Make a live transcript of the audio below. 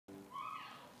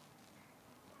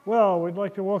Well, we'd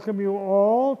like to welcome you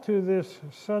all to this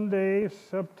Sunday,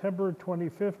 September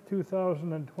 25th,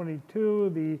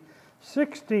 2022, the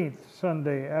 16th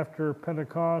Sunday after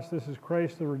Pentecost. This is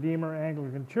Christ the Redeemer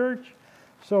Anglican Church.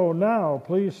 So now,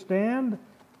 please stand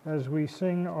as we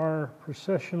sing our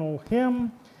processional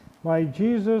hymn, My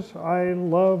Jesus, I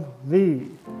Love Thee.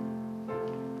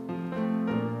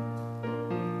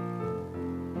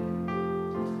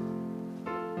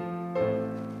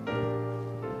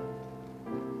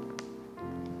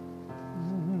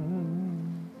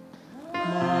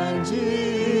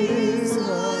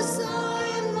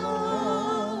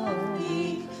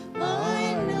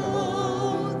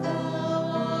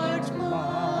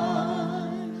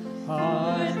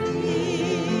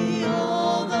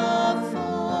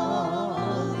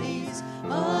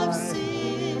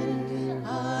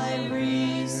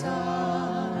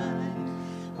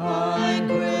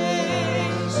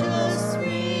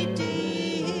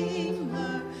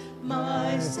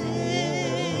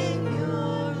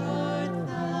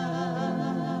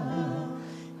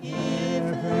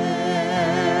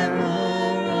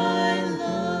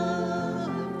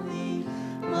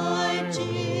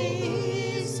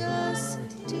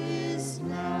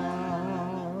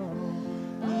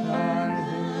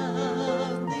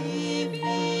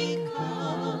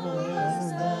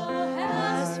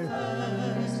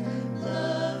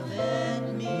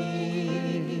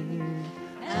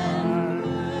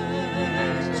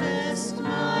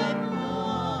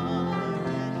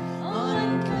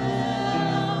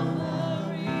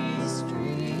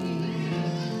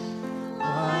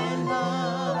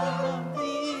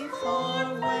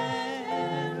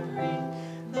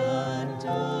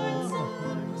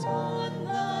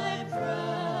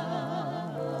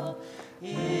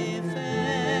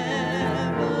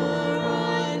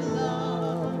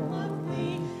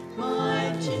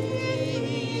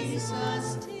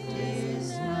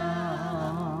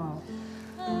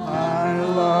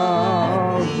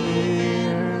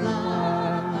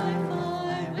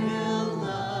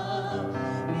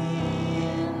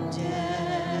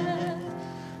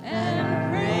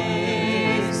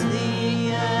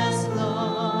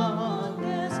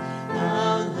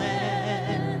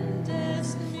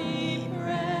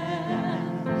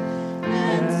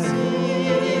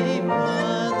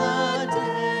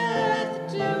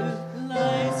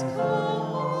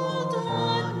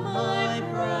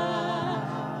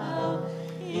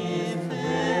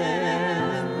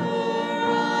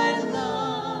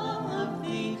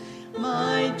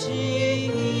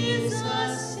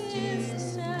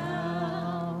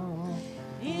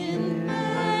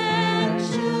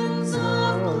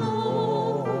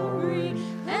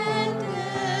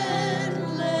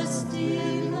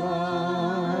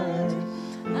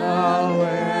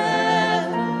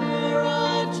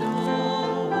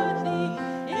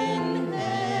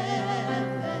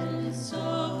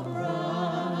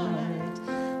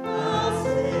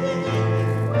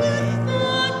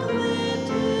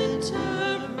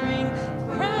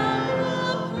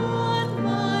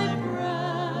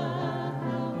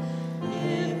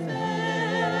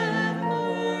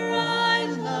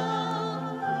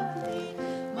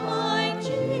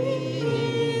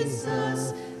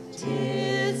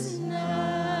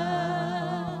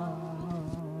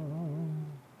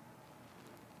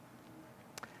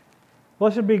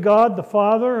 Blessed be God, the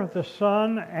Father, the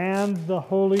Son, and the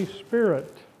Holy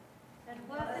Spirit. And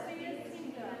blessed be His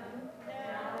kingdom,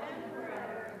 now and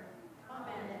forever.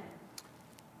 Amen.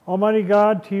 Almighty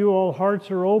God, to you all hearts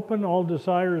are open, all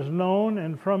desires known,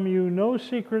 and from you no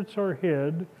secrets are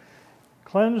hid.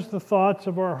 Cleanse the thoughts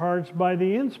of our hearts by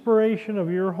the inspiration of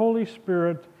your Holy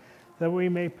Spirit, that we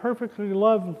may perfectly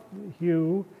love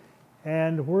you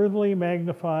and worthily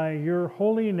magnify your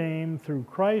holy name through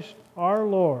Christ our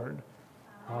Lord.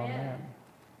 Amen.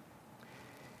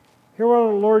 Hear what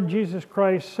our Lord Jesus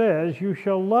Christ says, you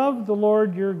shall love the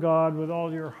Lord your God with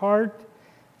all your heart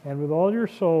and with all your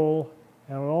soul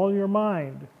and with all your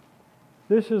mind.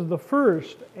 This is the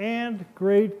first and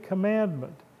great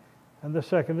commandment, and the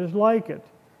second is like it.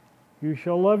 You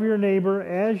shall love your neighbor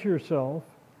as yourself.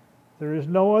 There is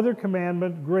no other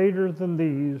commandment greater than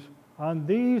these. On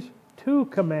these two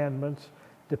commandments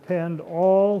depend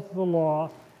all the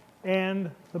law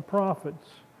and the prophets.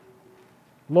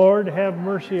 Lord, have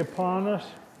mercy upon us.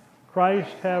 Christ,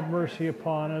 have mercy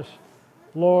upon us.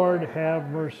 Lord, have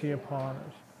mercy upon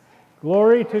us.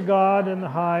 Glory to God in the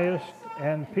highest,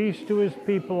 and peace to his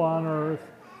people on earth.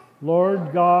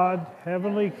 Lord God,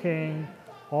 heavenly King,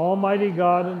 almighty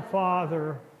God and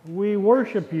Father, we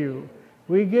worship you.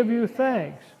 We give you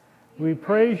thanks. We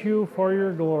praise you for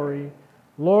your glory.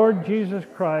 Lord Jesus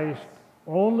Christ,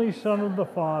 only Son of the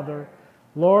Father,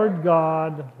 Lord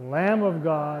God, Lamb of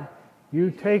God,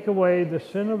 you take away the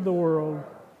sin of the world.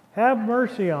 Have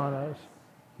mercy on us.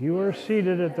 You are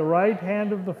seated at the right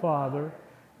hand of the Father.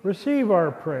 Receive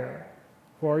our prayer.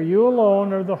 For you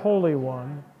alone are the Holy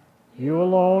One. You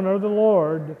alone are the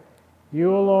Lord.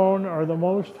 You alone are the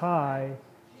Most High.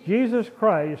 Jesus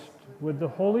Christ, with the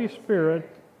Holy Spirit,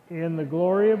 in the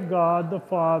glory of God the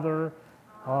Father.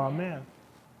 Amen.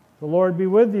 The Lord be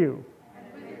with you.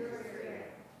 And with your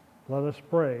spirit. Let us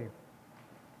pray.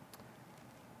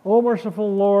 O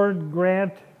merciful Lord,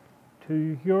 grant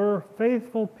to your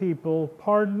faithful people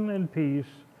pardon and peace,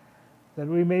 that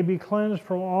we may be cleansed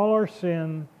from all our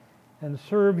sin and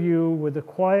serve you with a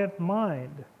quiet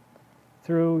mind.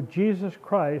 Through Jesus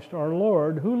Christ our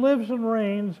Lord, who lives and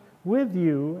reigns with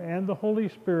you and the Holy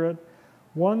Spirit,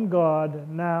 one God,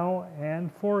 now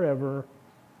and forever.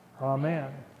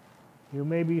 Amen. You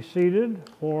may be seated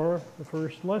for the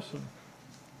first lesson.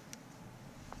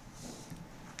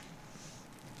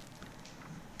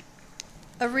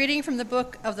 A reading from the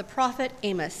book of the prophet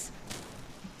Amos.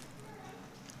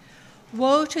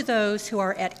 Woe to those who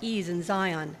are at ease in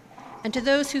Zion, and to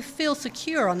those who feel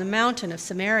secure on the mountain of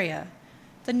Samaria,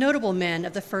 the notable men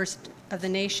of the first of the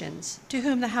nations, to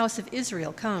whom the house of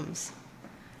Israel comes.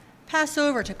 Pass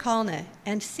over to Calneh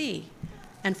and see,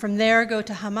 and from there go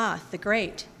to Hamath the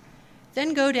Great.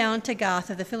 Then go down to Gath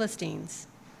of the Philistines.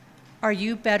 Are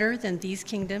you better than these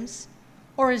kingdoms?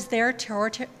 Or is their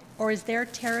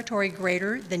territory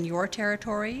greater than your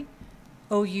territory?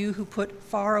 O you who put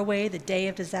far away the day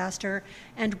of disaster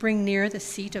and bring near the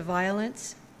seat of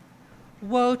violence?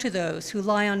 Woe to those who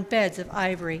lie on beds of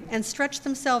ivory and stretch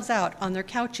themselves out on their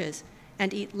couches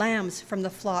and eat lambs from the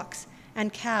flocks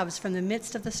and calves from the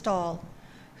midst of the stall,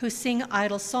 who sing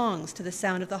idle songs to the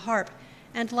sound of the harp,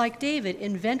 and like David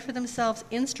invent for themselves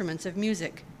instruments of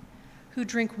music, who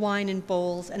drink wine in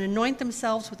bowls and anoint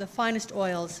themselves with the finest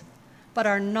oils, but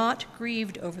are not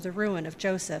grieved over the ruin of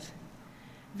Joseph.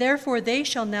 Therefore they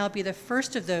shall now be the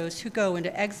first of those who go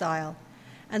into exile,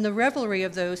 and the revelry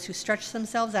of those who stretch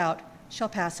themselves out shall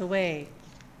pass away.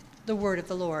 The word of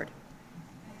the Lord.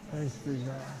 Thanks be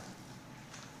God.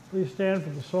 Please stand for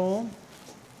the psalm.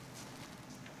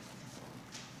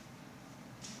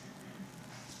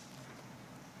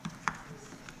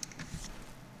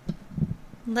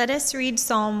 Let us read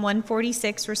Psalm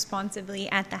 146 responsively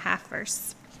at the half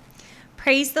verse.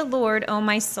 Praise the Lord, O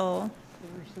my soul.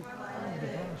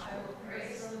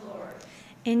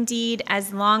 Indeed,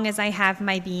 as long as I have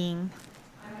my being.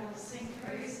 I will sing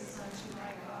praises unto my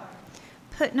God.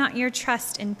 Put not your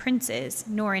trust in princes,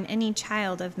 nor in any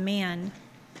child of man.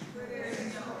 For there is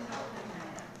no help in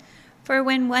man. For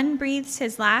when one breathes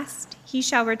his last, he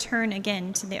shall return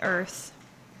again to the earth.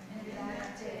 And in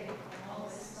that day all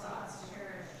his thoughts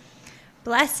perish.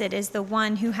 Blessed is the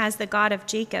one who has the God of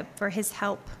Jacob for his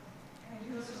help,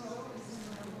 And whose hope is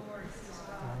in the Lord his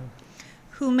God.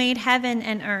 who made heaven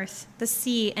and earth, the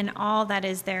sea and all that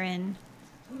is therein,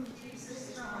 Who keeps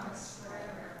his promise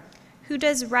forever. who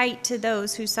does right to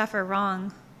those who suffer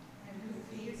wrong. And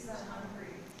who feeds the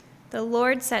hungry. The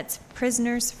Lord sets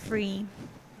prisoners free.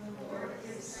 The Lord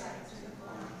gives sight to the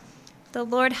blind. The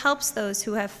Lord helps those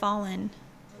who have fallen.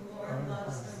 The Lord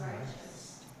loves the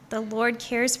righteous. The Lord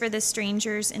cares for the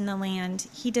strangers in the land.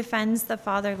 He defends the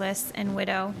fatherless and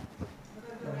widow.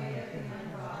 But the way of the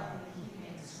ungodly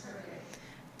he makes crooked.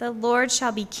 The Lord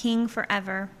shall be king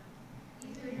forever.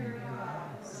 Even your God,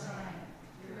 O Zion,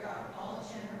 throughout all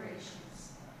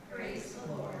generations. Praise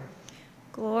the Lord.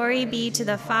 Glory be to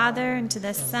the Father, and to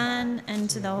the Son, and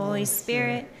to the Holy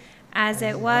Spirit, as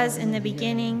it was in the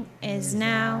beginning, is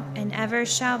now, and ever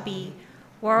shall be,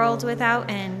 world without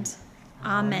end.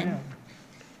 Amen.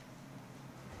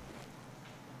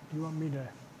 You want me to?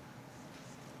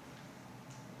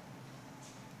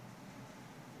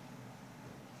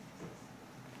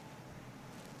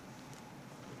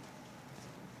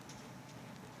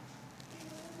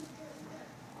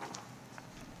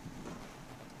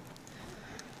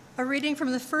 A reading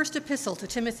from the first epistle to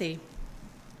Timothy.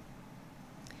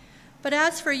 But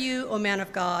as for you, O man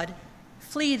of God,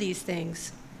 flee these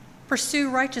things. Pursue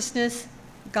righteousness,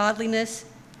 godliness,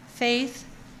 faith,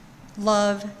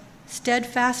 love,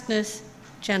 steadfastness,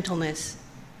 gentleness.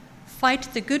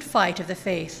 Fight the good fight of the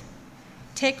faith.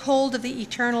 Take hold of the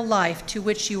eternal life to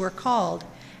which you were called,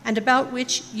 and about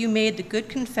which you made the good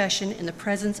confession in the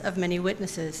presence of many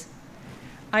witnesses.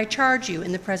 I charge you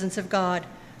in the presence of God,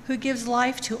 who gives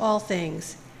life to all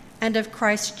things, and of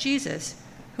Christ Jesus,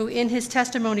 who in his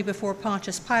testimony before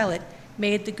Pontius Pilate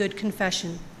made the good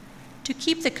confession, to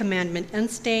keep the commandment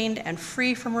unstained and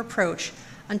free from reproach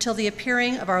until the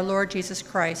appearing of our Lord Jesus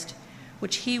Christ,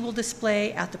 which he will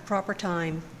display at the proper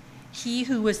time. He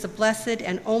who is the blessed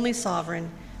and only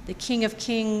sovereign, the King of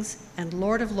kings and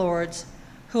Lord of lords,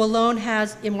 who alone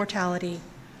has immortality,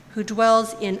 who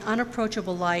dwells in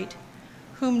unapproachable light,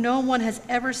 whom no one has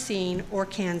ever seen or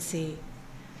can see.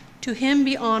 To him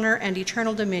be honor and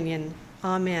eternal dominion.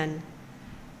 Amen.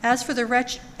 As for the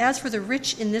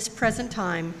rich in this present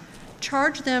time,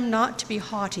 charge them not to be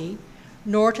haughty,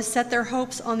 nor to set their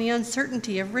hopes on the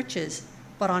uncertainty of riches,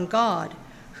 but on God,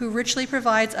 who richly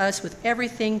provides us with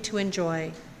everything to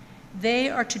enjoy. They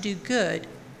are to do good,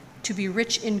 to be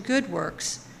rich in good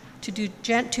works, to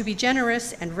be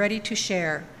generous and ready to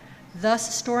share,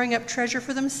 thus storing up treasure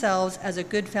for themselves as a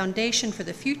good foundation for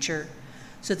the future,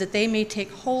 so that they may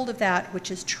take hold of that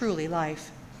which is truly life.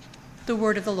 The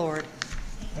word of the Lord.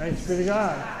 Thanks be to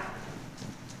God.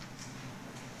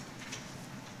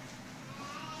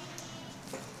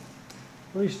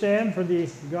 Please stand for the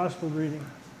gospel reading.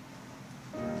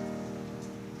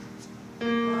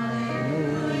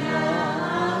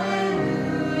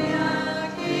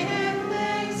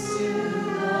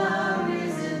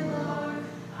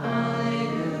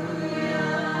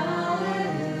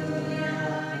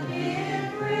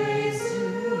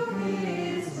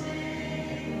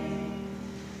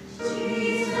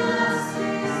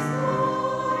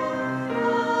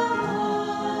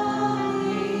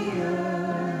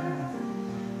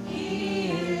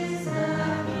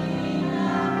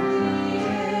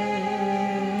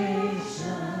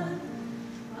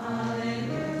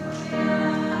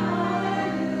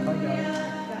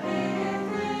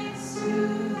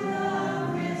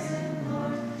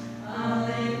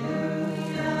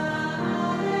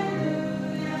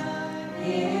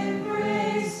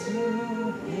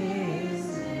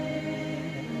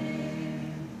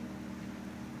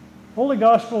 Holy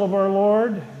Gospel of our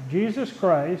Lord Jesus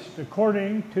Christ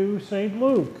according to St.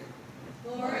 Luke.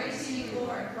 Glory to you,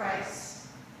 Lord Christ.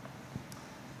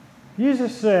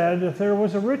 Jesus said, "There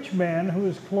was a rich man who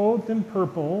was clothed in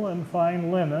purple and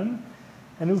fine linen,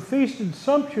 and who feasted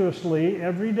sumptuously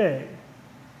every day.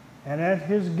 And at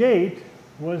his gate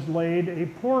was laid a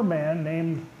poor man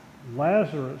named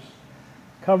Lazarus,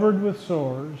 covered with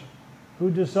sores, who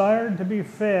desired to be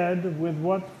fed with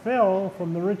what fell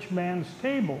from the rich man's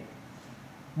table.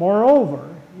 Moreover,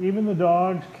 even the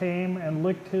dogs came and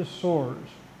licked his sores.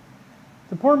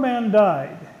 The poor man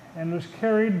died and was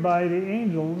carried by the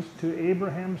angels to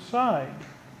Abraham's side.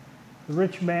 The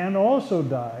rich man also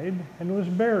died and was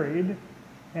buried,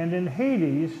 and in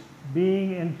Hades,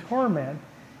 being in torment,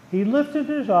 he lifted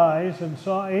his eyes and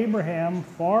saw Abraham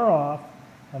far off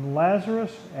and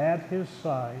Lazarus at his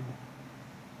side.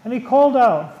 And he called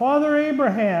out, 'Father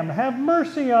Abraham, have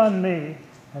mercy on me,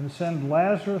 and send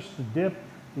Lazarus to dip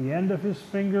the end of his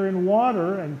finger in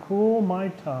water and cool my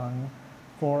tongue,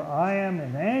 for I am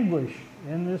in anguish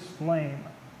in this flame.'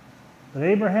 But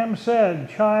Abraham said,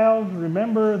 'Child,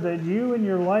 remember that you in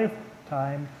your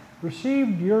lifetime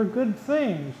received your good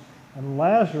things, and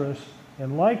Lazarus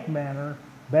in like manner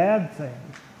bad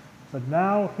things. But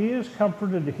now he is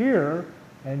comforted here,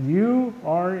 and you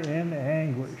are in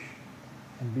anguish.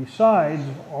 And besides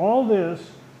all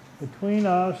this, between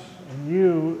us and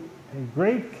you a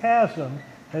great chasm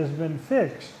has been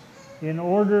fixed, in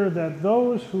order that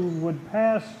those who would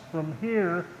pass from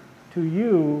here to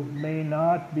you may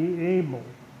not be able,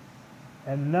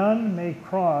 and none may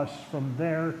cross from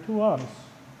there to us.'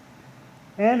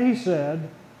 And he said,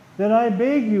 'Then I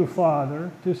beg you,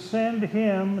 Father, to send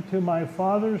him to my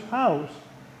father's house,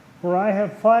 for I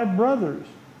have 5 brothers,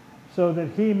 so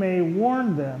that he may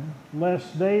warn them,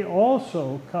 lest they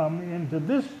also come into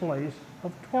this place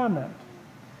of torment.'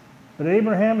 But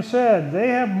Abraham said, 'They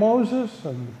have Moses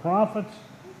and the prophets,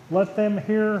 let them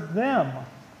hear them.'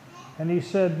 And he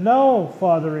said, 'No,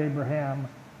 Father Abraham,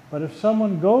 but if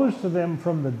someone goes to them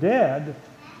from the dead,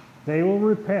 they will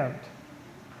repent.'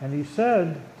 And he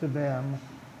said to them,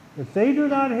 'If they do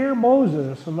not hear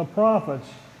Moses and the prophets,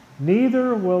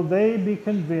 neither will they be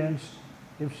convinced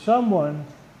if someone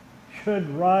should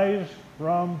rise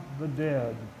from the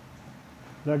dead.'"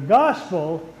 The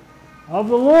Gospel of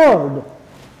the Lord.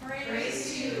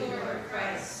 Praise to you, Lord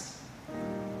Christ.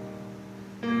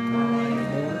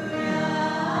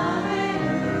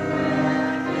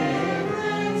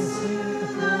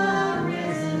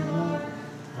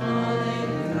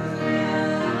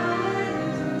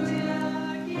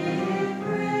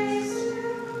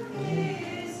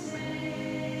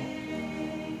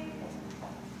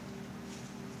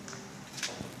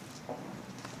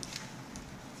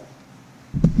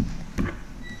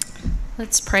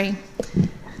 Let's pray.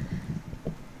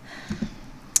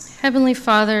 Heavenly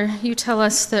Father, you tell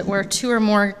us that where 2 or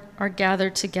more are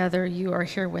gathered together, you are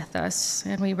here with us,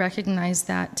 and we recognize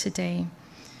that today.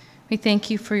 We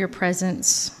thank you for your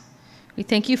presence. We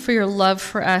thank you for your love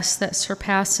for us that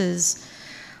surpasses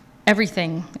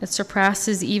everything. It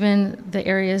surpasses even the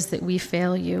areas that we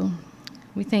fail you.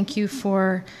 We thank you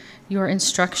for your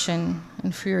instruction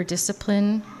and for your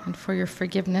discipline and for your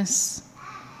forgiveness.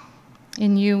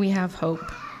 In you we have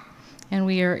hope, and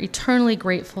we are eternally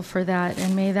grateful for that,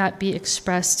 and may that be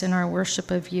expressed in our worship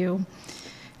of you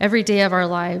every day of our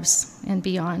lives and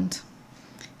beyond.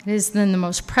 It is in the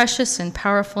most precious and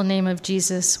powerful name of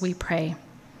Jesus we pray.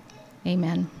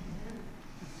 Amen.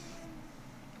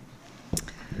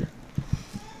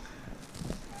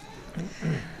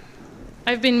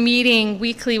 I've been meeting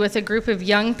weekly with a group of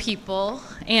young people,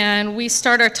 and we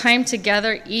start our time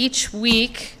together each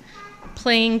week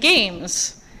playing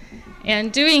games.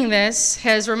 And doing this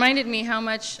has reminded me how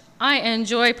much I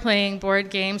enjoy playing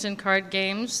board games and card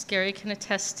games. Gary can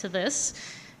attest to this.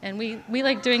 And we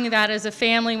like doing that as a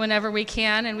family whenever we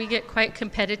can, and we get quite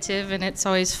competitive, and it's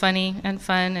always funny and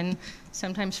fun and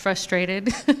sometimes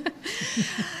frustrated.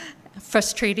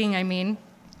 Frustrating, I mean.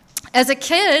 As a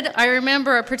kid, I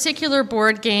remember a particular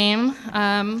board game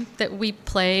that we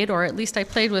played, or at least I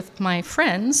played with my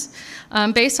friends,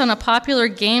 based on a popular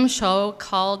game show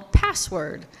called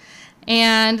Password.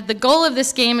 And the goal of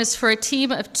this game is for a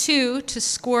team of 2 to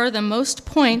score the most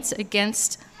points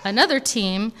against another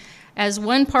team as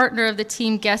one partner of the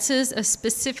team guesses a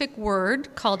specific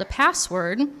word called a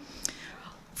password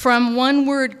from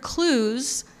one-word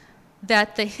clues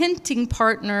that the hinting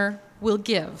partner will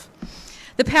give.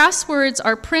 The passwords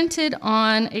are printed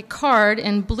on a card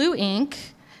in blue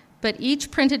ink, but each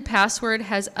printed password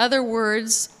has other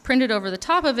words printed over the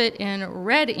top of it in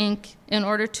red ink in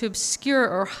order to obscure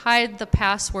or hide the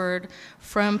password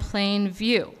from plain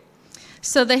view.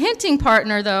 So the hinting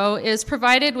partner, though, is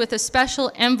provided with a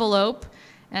special envelope,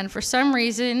 and for some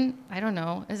reason, I don't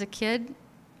know, as a kid,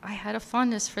 I had a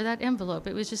fondness for that envelope.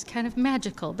 It was just kind of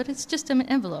magical, but it's just an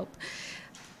envelope.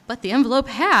 But the envelope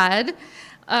had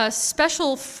a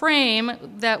special frame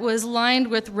that was lined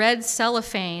with red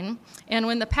cellophane, and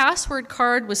when the password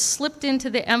card was slipped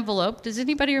into the envelope, does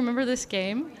anybody remember this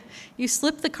game? You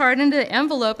slip the card into the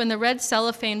envelope, and the red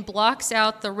cellophane blocks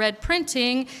out the red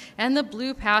printing, and the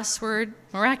blue password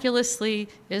miraculously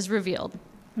is revealed.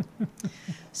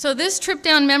 So this trip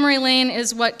down memory lane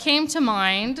is what came to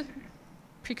mind.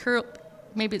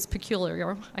 Maybe it's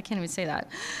peculiar, I can't even say that.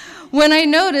 When I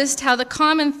noticed how the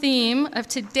common theme of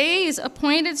today's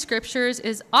appointed scriptures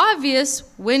is obvious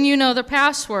when you know the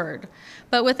password,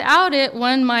 but without it,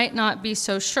 one might not be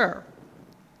so sure.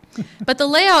 But the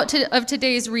layout of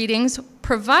today's readings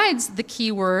provides the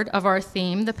key word of our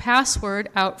theme, the password,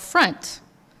 out front.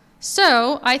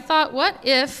 So I thought, what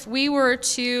if we were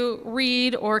to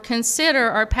read or consider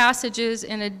our passages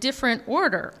in a different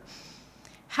order?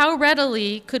 How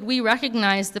readily could we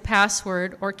recognize the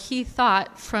password or key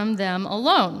thought from them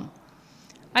alone?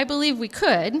 I believe we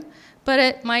could, but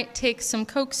it might take some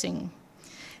coaxing.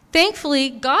 Thankfully,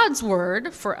 God's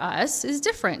word for us is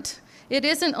different. It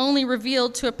isn't only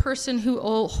revealed to a person who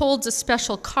holds a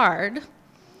special card.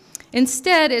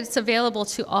 Instead, it's available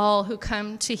to all who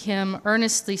come to him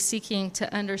earnestly seeking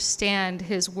to understand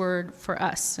his word for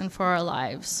us and for our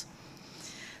lives.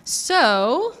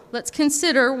 So let's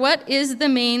consider what is the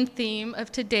main theme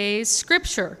of today's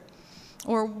scripture,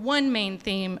 or one main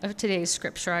theme of today's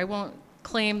scripture. I won't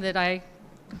claim that I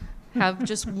have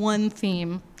just one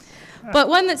theme, but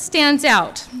one that stands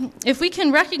out. If we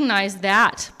can recognize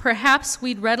that, perhaps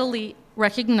we'd readily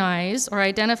recognize or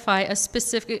identify a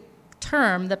specific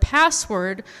term, the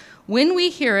password, when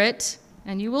we hear it,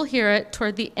 and you will hear it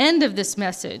toward the end of this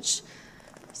message.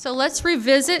 So let's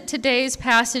revisit today's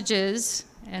passages,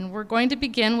 and we're going to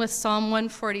begin with Psalm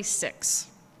 146.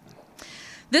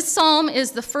 This psalm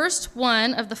is the first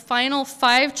one of the final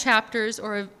 5 chapters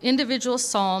or individual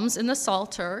psalms in the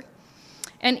Psalter,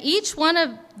 and each one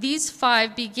of these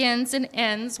 5 begins and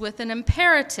ends with an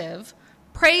imperative,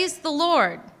 praise the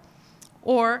Lord,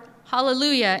 or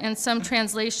hallelujah in some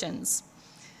translations.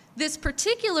 This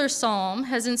particular psalm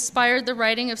has inspired the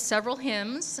writing of several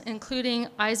hymns, including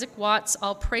Isaac Watts'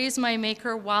 I'll Praise My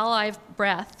Maker While I've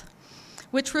Breath,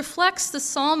 which reflects the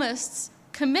psalmist's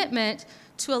commitment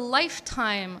to a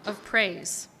lifetime of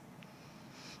praise.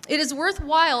 It is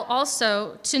worthwhile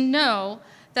also to know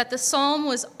that the psalm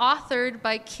was authored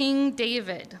by King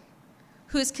David,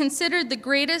 who is considered the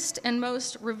greatest and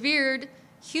most revered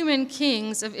human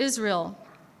kings of Israel.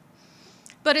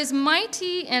 But as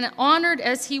mighty and honored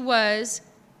as he was,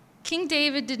 King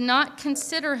David did not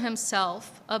consider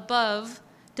himself above,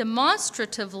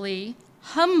 demonstratively,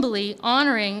 humbly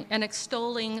honoring and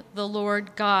extolling the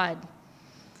Lord God,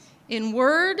 in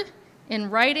word, in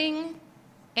writing,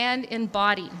 and in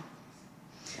body.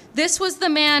 This was the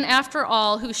man, after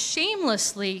all, who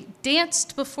shamelessly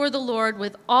danced before the Lord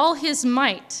with all his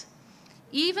might,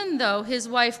 even though his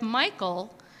wife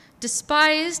Michal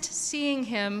despised seeing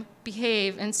him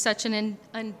behave in such an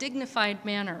undignified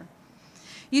manner.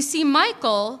 You see,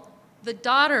 Michal, the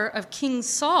daughter of King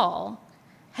Saul,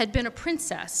 had been a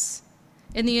princess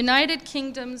in the United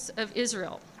Kingdoms of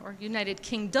Israel, or United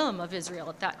Kingdom of Israel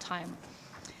at that time.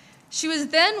 She was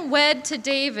then wed to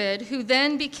David, who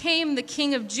then became the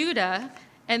king of Judah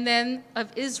and then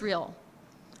of Israel.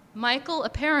 Michal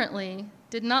apparently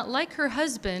did not like her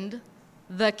husband,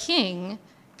 the king,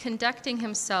 conducting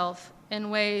himself in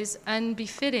ways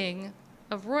unbefitting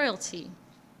of royalty.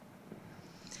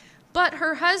 But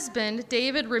her husband,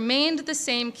 David, remained the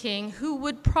same king who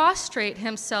would prostrate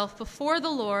himself before the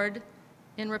Lord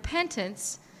in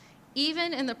repentance,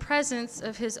 even in the presence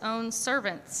of his own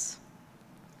servants.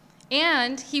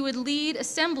 And he would lead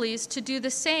assemblies to do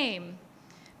the same,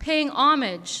 paying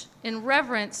homage in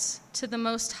reverence to the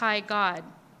Most High God.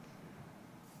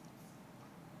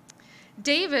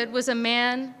 David was a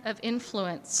man of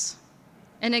influence,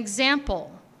 an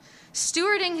example,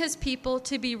 stewarding his people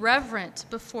to be reverent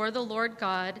before the Lord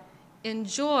God in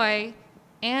joy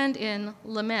and in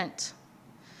lament.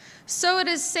 So it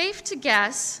is safe to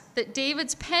guess that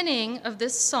David's penning of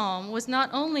this psalm was not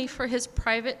only for his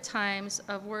private times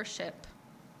of worship,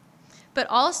 but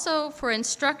also for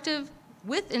instructive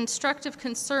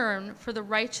concern for the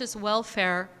righteous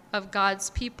welfare of God's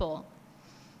people.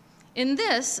 In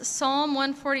this, Psalm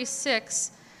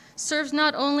 146 serves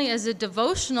not only as a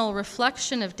devotional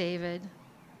reflection of David,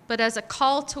 but as a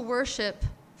call to worship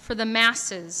for the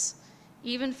masses,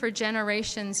 even for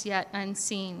generations yet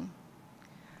unseen.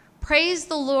 Praise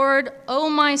the Lord, O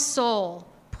my soul.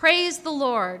 Praise the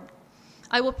Lord.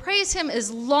 I will praise him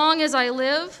as long as I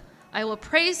live. I will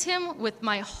praise him with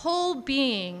my whole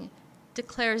being,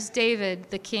 declares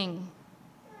David the king.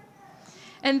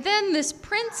 And then this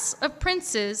Prince of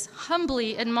Princes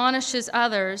humbly admonishes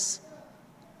others,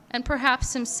 and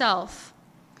perhaps himself.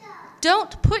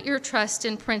 Don't put your trust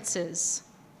in princes,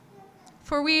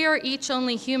 for we are each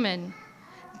only human,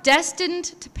 destined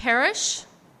to perish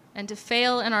and to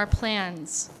fail in our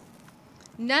plans.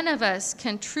 None of us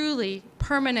can truly,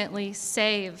 permanently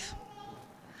save.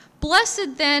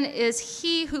 Blessed then is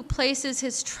he who places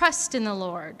his trust in the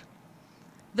Lord,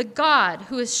 the God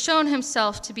who has shown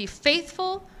himself to be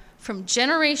faithful from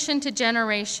generation to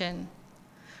generation.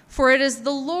 For it is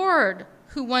the Lord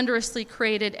who wondrously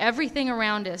created everything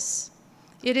around us.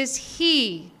 It is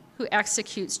he who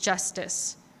executes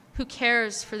justice, who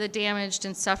cares for the damaged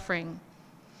and suffering.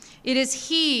 It is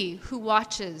he who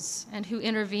watches and who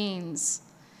intervenes.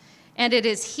 And it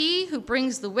is he who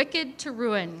brings the wicked to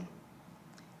ruin.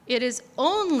 It is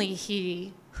only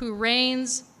he who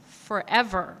reigns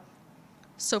forever.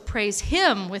 So praise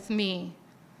him with me,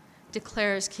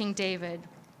 declares King David.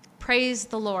 Praise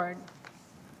the Lord.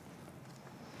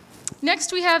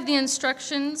 Next, we have the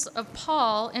instructions of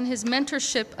Paul in his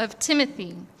mentorship of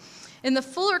Timothy. In the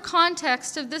fuller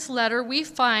context of this letter, we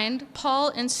find Paul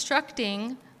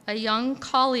instructing a young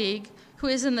colleague who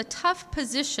is in the tough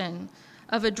position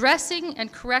of addressing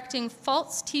and correcting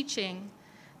false teaching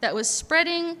that was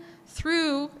spreading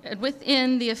through and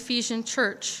within the Ephesian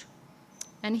church.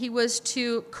 And he was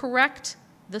to correct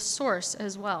the source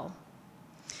as well.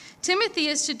 Timothy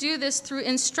is to do this through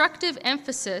instructive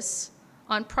emphasis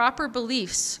on proper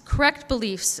beliefs, correct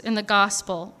beliefs in the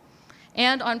gospel,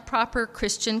 and on proper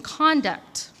Christian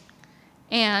conduct,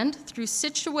 and through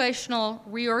situational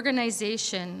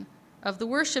reorganization of the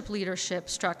worship leadership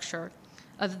structure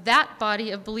of that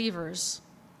body of believers,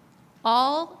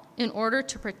 all in order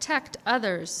to protect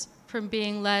others from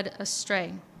being led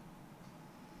astray.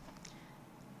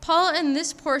 Paul, in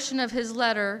this portion of his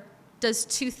letter, does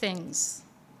two things.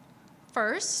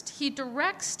 First, he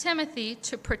directs Timothy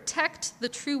to protect the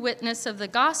true witness of the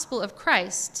gospel of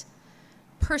Christ,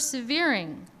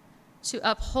 persevering to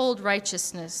uphold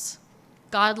righteousness,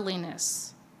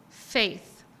 godliness,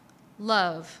 faith,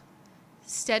 love,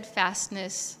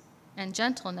 steadfastness, and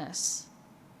gentleness.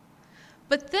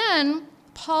 But then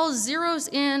Paul zeroes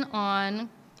in on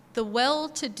the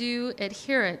well-to-do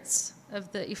adherents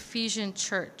of the Ephesian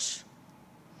church.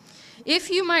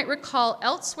 If you might recall,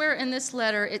 elsewhere in this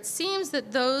letter, it seems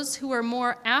that those who are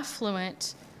more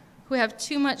affluent, who have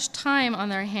too much time on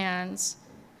their hands,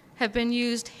 have been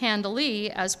used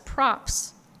handily as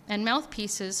props and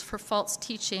mouthpieces for false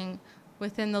teaching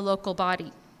within the local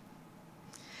body.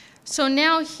 So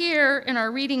now here in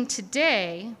our reading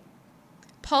today,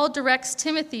 Paul directs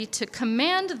Timothy to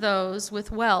command those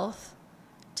with wealth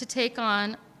to take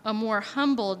on a more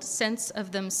humbled sense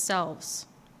of themselves,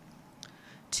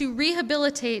 to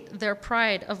rehabilitate their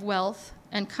pride of wealth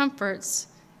and comforts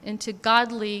into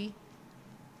godly,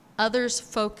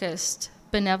 others-focused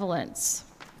benevolence.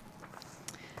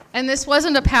 And this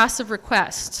wasn't a passive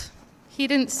request. He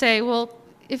didn't say, well,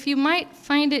 if you might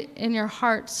find it in your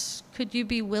hearts, could you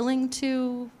be willing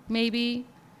to, maybe?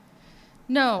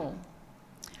 No.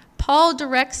 Paul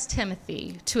directs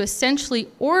Timothy to essentially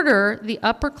order the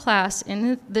upper class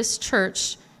in this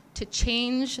church to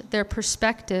change their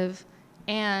perspective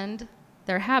and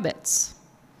their habits.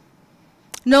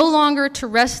 No longer to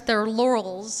rest their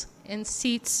laurels in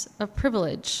seats of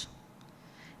privilege.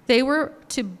 They were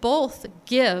to both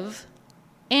give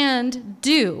and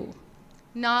do,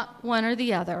 not one or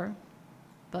the other,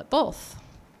 but both.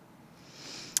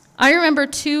 I remember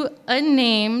two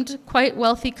unnamed, quite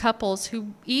wealthy couples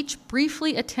who each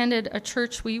briefly attended a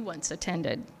church we once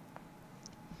attended.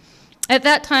 At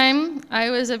that time,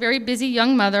 I was a very busy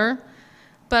young mother,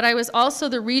 but I was also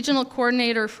the regional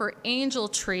coordinator for Angel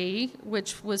Tree,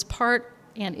 which was part,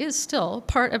 and is still,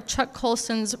 part of Chuck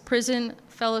Colson's Prison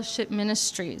Fellowship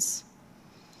Ministries.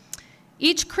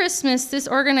 Each Christmas, this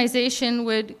organization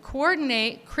would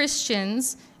coordinate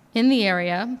Christians in the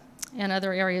area, and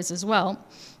other areas as well,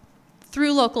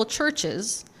 through local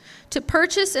churches, to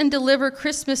purchase and deliver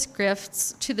Christmas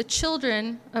gifts to the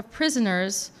children of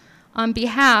prisoners on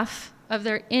behalf of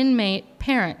their inmate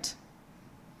parent.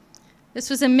 This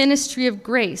was a ministry of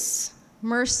grace,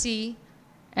 mercy,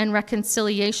 and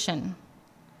reconciliation.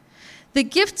 The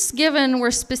gifts given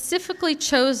were specifically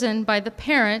chosen by the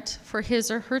parent for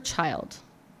his or her child.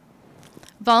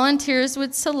 Volunteers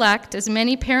would select as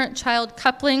many parent-child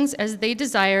couplings as they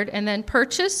desired and then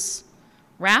purchase,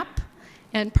 wrap,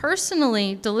 and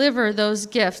personally deliver those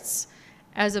gifts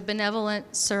as a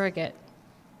benevolent surrogate.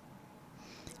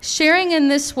 Sharing in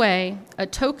this way a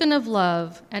token of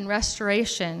love and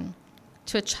restoration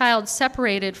to a child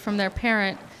separated from their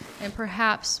parent in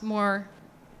perhaps more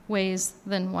ways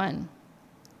than one.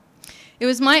 It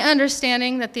was my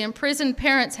understanding that the imprisoned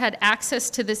parents had access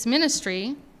to this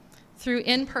ministry through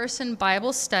in-person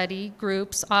Bible study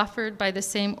groups offered by the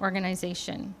same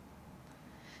organization.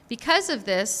 Because of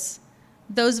this,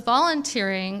 those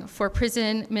volunteering for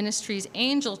Prison Ministries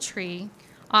Angel Tree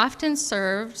often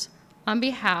served on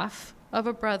behalf of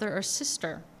a brother or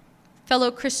sister, fellow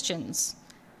Christians,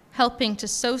 helping to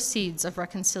sow seeds of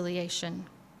reconciliation.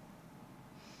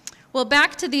 Well,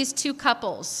 back to these two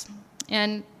couples,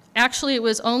 and actually it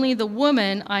was only the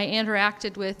woman I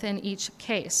interacted with in each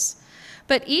case,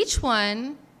 but each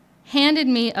one handed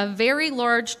me a very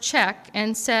large check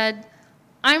and said,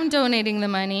 I'm donating the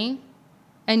money,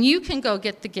 and you can go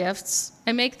get the gifts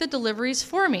and make the deliveries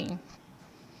for me.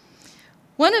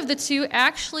 One of the two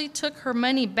actually took her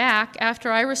money back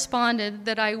after I responded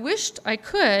that I wished I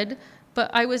could, but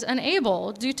I was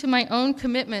unable due to my own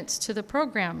commitments to the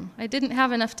program. I didn't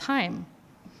have enough time.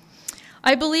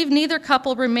 I believe neither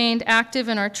couple remained active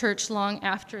in our church long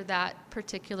after that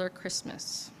particular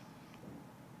Christmas.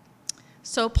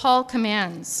 So Paul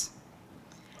commands,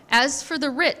 as for the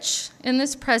rich in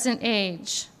this present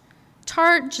age,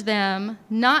 charge them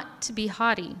not to be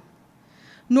haughty,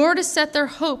 nor to set their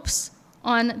hopes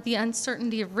on the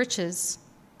uncertainty of riches,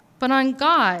 but on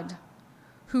God,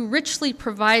 who richly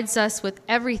provides us with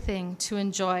everything to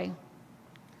enjoy.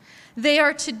 They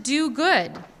are to do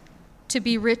good, to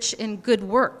be rich in good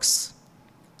works,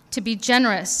 to be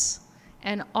generous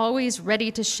and always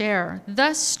ready to share,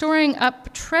 thus storing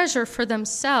up treasure for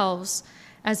themselves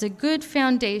as a good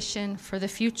foundation for the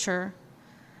future,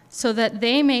 so that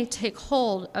they may take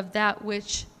hold of that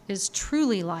which is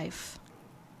truly life.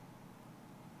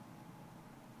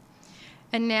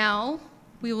 And now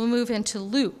we will move into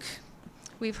Luke.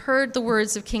 We've heard the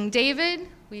words of King David,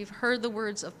 we've heard the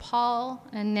words of Paul,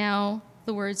 and now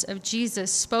the words of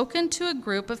Jesus spoken to a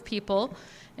group of people,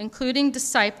 including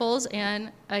disciples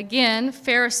and, again,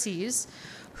 Pharisees,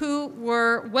 who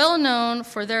were well known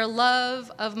for their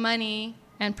love of money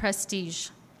and prestige.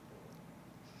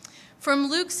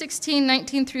 From Luke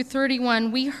 16:19 through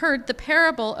 31, we heard the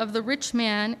parable of the rich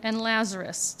man and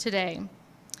Lazarus today.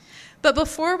 But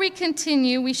before we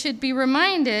continue, we should be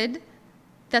reminded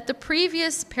that the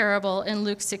previous parable in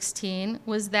Luke 16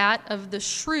 was that of the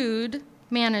shrewd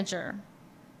manager.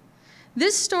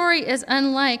 This story is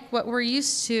unlike what we're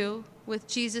used to with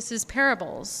Jesus'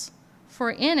 parables,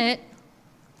 for in it,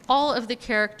 all of the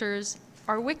characters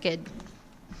are wicked.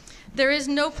 There is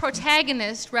no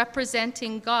protagonist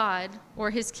representing God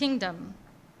or his kingdom.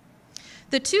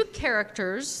 The two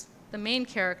characters, the main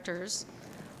characters,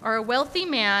 are a wealthy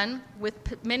man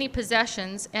with many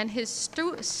possessions and his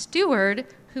steward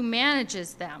who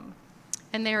manages them,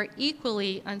 and they are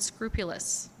equally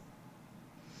unscrupulous.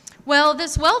 Well,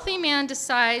 this wealthy man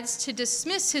decides to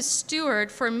dismiss his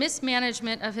steward for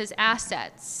mismanagement of his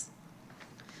assets.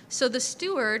 So the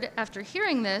steward, after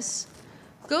hearing this,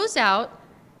 goes out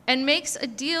and makes a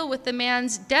deal with the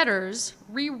man's debtors,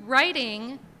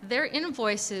 rewriting their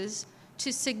invoices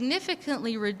to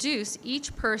significantly reduce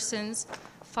each person's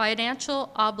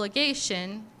financial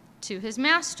obligation to his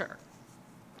master.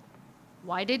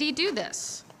 Why did he do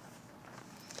this?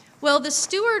 Well, the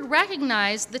steward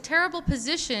recognized the terrible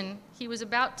position he was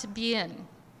about to be in.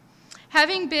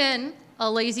 Having been a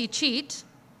lazy cheat,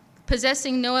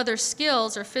 possessing no other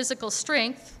skills or physical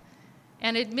strength,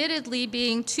 and admittedly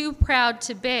being too proud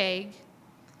to beg,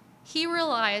 he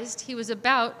realized he was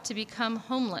about to become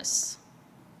homeless.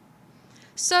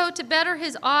 So, to better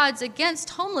his odds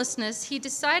against homelessness, he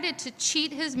decided to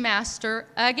cheat his master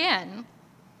again,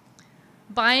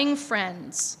 buying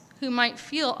friends who might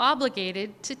feel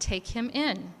obligated to take him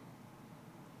in.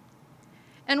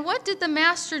 And what did the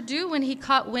master do when he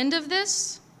caught wind of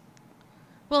this?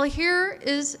 Well, here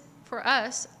is, for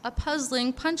us, a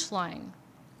puzzling punchline.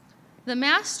 The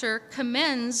master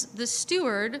commends the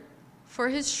steward for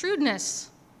his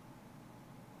shrewdness.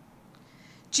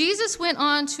 Jesus went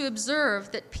on to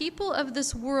observe that people of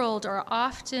this world are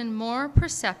often more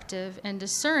perceptive and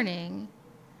discerning,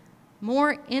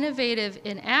 more innovative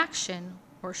in action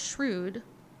or shrewd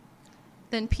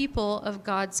than people of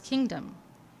God's kingdom.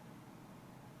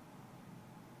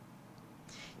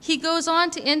 He goes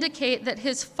on to indicate that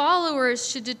his followers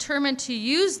should determine to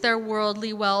use their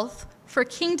worldly wealth for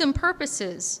kingdom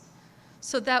purposes,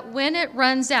 so that when it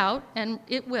runs out, and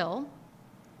it will,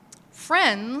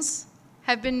 friends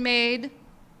have been made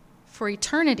for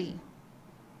eternity.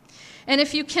 And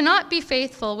if you cannot be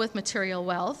faithful with material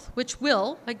wealth, which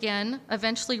will, again,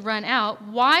 eventually run out,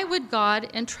 why would God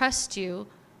entrust you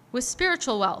with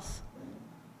spiritual wealth,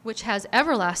 which has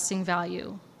everlasting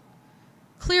value?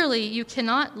 Clearly, you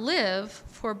cannot live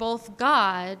for both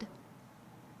God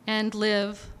and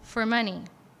live for money.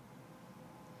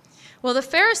 Well, the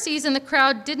Pharisees in the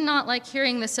crowd did not like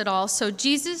hearing this at all, so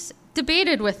Jesus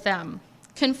debated with them,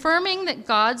 confirming that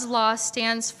God's law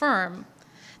stands firm,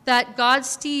 that God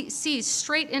sees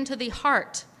straight into the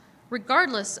heart,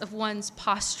 regardless of one's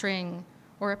posturing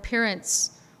or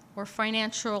appearance or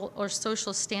financial or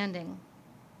social standing.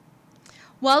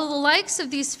 While the likes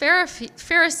of these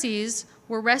Pharisees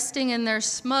were resting in their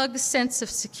smug sense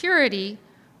of security,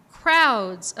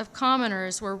 crowds of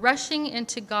commoners were rushing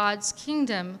into God's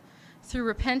kingdom through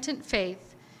repentant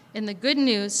faith in the good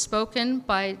news spoken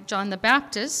by John the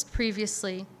Baptist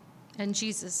previously and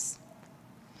Jesus.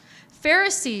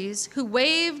 Pharisees who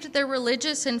waved their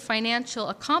religious and financial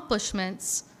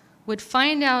accomplishments would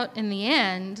find out in the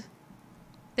end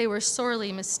they were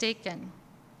sorely mistaken.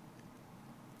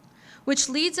 Which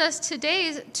leads us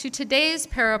to today's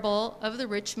parable of the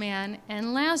rich man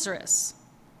and Lazarus.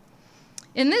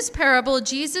 In this parable,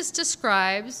 Jesus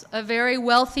describes a very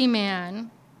wealthy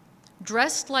man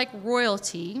dressed like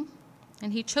royalty,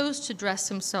 and he chose to dress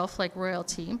himself like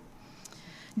royalty,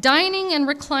 dining and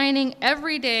reclining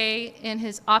every day in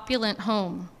his opulent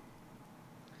home.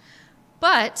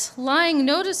 But lying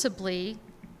noticeably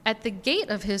at the gate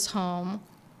of his home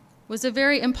was a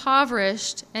very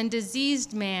impoverished and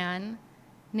diseased man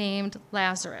named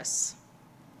Lazarus.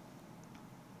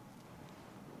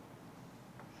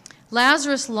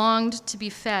 Lazarus longed to be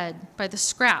fed by the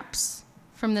scraps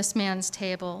from this man's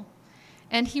table,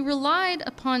 and he relied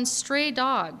upon stray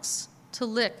dogs to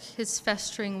lick his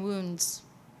festering wounds.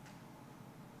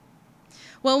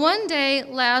 Well, one day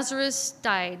Lazarus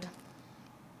died,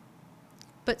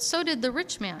 but so did the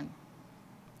rich man.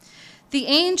 The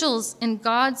angels in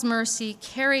God's mercy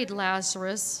carried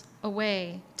Lazarus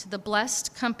away to the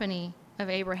blessed company of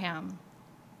Abraham.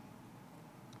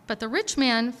 But the rich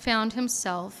man found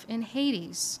himself in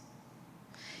Hades.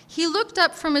 He looked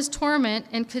up from his torment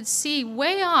and could see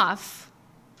way off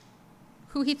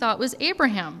who he thought was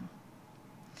Abraham.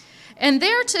 And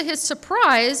there, to his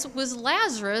surprise, was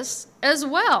Lazarus as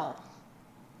well.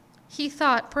 He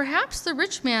thought perhaps the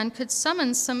rich man could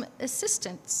summon some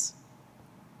assistance.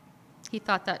 He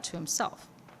thought that to himself.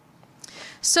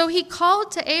 So he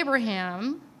called to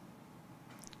Abraham,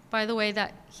 by the way,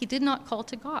 that he did not call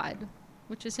to God,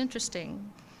 which is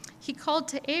interesting. He called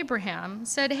to Abraham,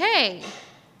 said, "Hey,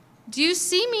 do you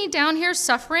see me down here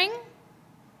suffering?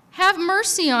 Have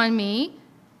mercy on me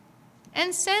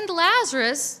and send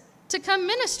Lazarus to come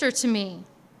minister to me."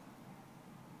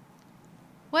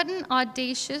 What an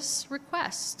audacious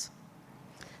request.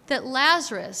 that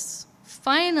Lazarus,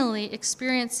 finally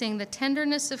experiencing the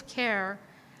tenderness of care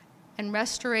and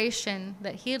restoration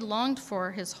that he had longed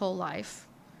for his whole life,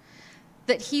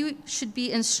 that he should be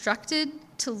instructed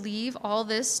to leave all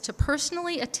this to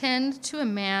personally attend to a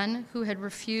man who had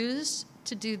refused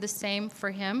to do the same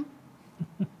for him.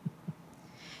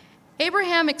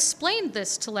 Abraham explained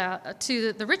this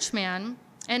to the rich man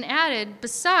and added,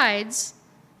 besides,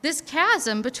 this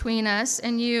chasm between us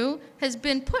and you has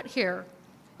been put here.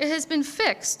 It has been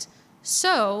fixed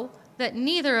so that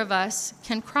neither of us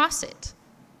can cross it.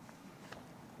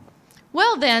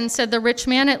 Well then, said the rich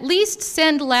man, at least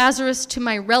send Lazarus to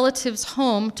my relatives'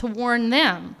 home to warn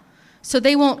them, so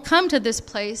they won't come to this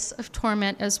place of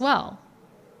torment as well.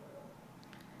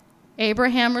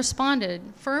 Abraham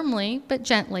responded firmly but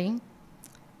gently,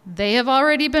 they have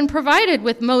already been provided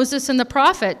with Moses and the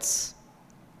prophets,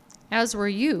 as were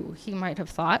you, he might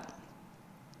have thought.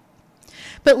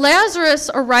 But Lazarus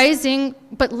arising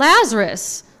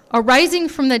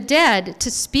from the dead to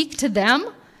speak to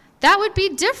them, that would be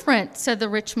different, said the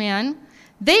rich man.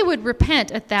 They would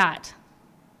repent at that.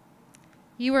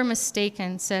 You are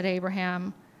mistaken, said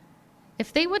Abraham.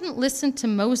 If they wouldn't listen to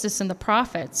Moses and the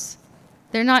prophets,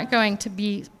 they're not going to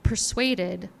be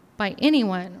persuaded by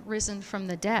anyone risen from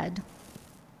the dead.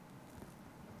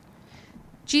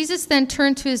 Jesus then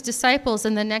turned to his disciples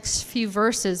in the next few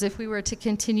verses, if we were to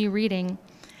continue reading,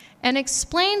 and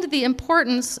explained the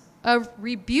importance of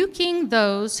rebuking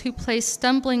those who place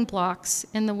stumbling blocks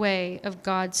in the way of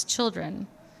God's children,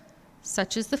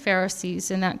 such as the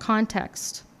Pharisees in that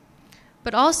context,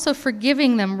 but also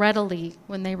forgiving them readily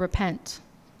when they repent.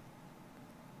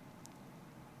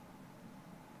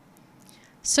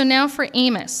 So now for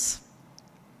Amos,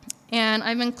 and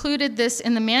I've included this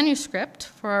in the manuscript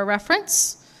for our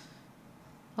reference.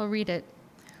 I'll read it.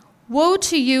 Woe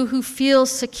to you who feel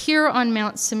secure on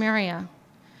Mount Samaria,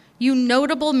 you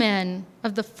notable men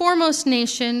of the foremost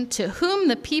nation to whom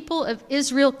the people of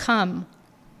Israel come.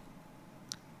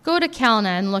 Go to Calneh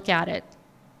and look at it.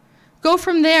 Go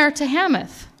from there to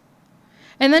Hamath,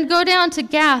 and then go down to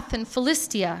Gath and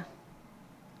Philistia.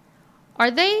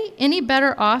 Are they any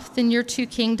better off than your two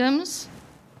kingdoms?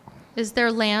 Is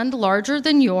their land larger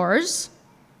than yours?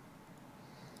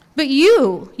 But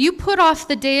you put off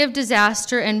the day of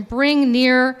disaster and bring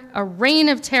near a reign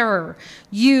of terror.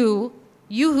 You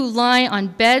who lie on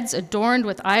beds adorned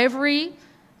with ivory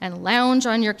and lounge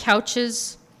on your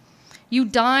couches. You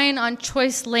dine on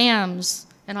choice lambs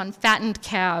and on fattened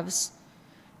calves.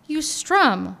 You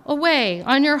strum away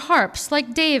on your harps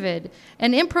like David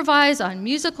and improvise on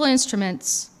musical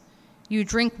instruments. You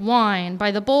drink wine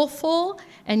by the bowlful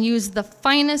and use the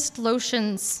finest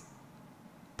lotions.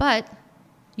 But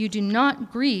you do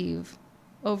not grieve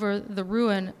over the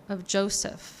ruin of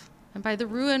Joseph. And by the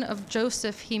ruin of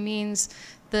Joseph, he means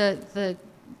the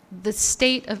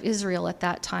state of Israel at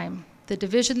that time, the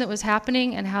division that was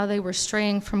happening and how they were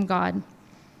straying from God.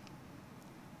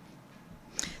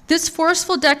 This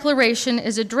forceful declaration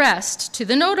is addressed to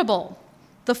the notable,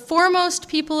 the foremost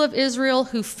people of Israel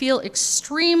who feel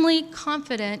extremely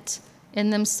confident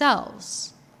in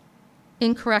themselves,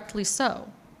 incorrectly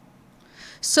so.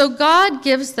 So God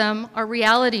gives them a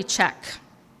reality check.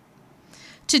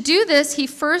 To do this, he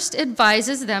first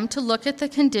advises them to look at the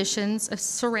conditions of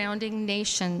surrounding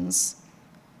nations,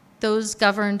 those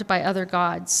governed by other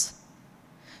gods,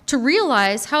 to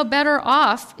realize how better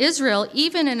off Israel,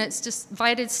 even in its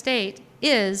divided state,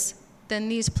 is than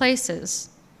these places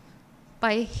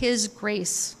by his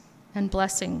grace and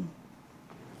blessing.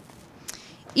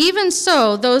 Even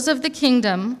so, those of the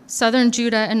kingdom, southern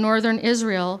Judah and northern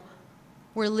Israel,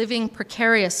 were living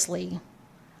precariously.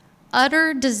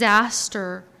 Utter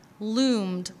disaster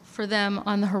loomed for them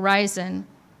on the horizon,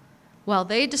 while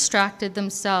they distracted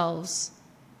themselves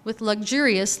with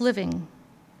luxurious living.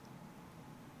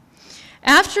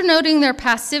 After noting their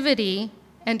passivity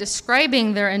and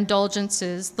describing their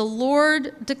indulgences, the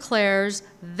Lord declares,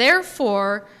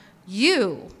 therefore,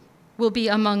 you will be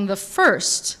among the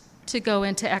first to go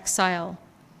into exile.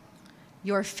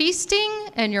 Your feasting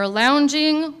and your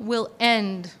lounging will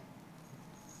end.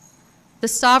 The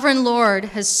sovereign Lord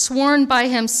has sworn by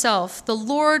himself. The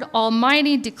Lord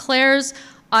Almighty declares,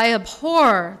 I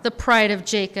abhor the pride of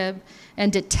Jacob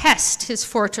and detest his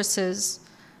fortresses.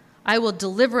 I will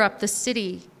deliver up the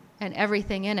city and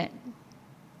everything in it.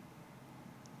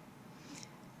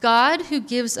 God, who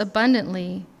gives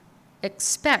abundantly,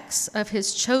 expects of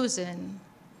his chosen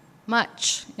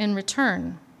much in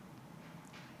return.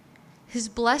 His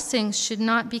blessings should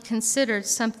not be considered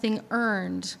something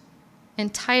earned,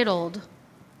 entitled,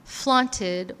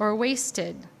 flaunted, or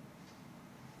wasted.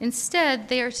 Instead,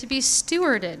 they are to be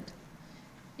stewarded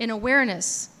in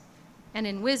awareness and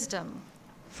in wisdom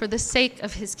for the sake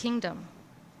of his kingdom.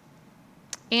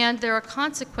 And there are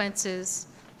consequences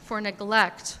for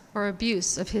neglect or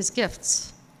abuse of his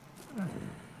gifts.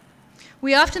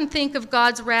 We often think of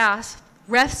God's wrath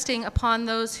resting upon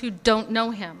those who don't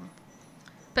know him.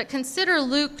 But consider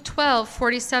Luke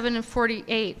 12:47 and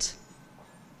 48.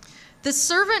 The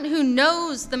servant who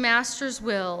knows the master's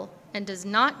will and does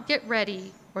not get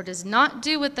ready or does not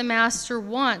do what the master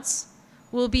wants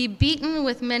will be beaten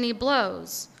with many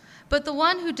blows. But the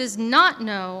one who does not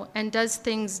know and does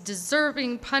things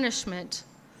deserving punishment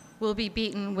will be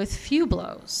beaten with few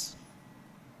blows.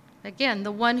 Again,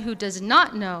 the one who does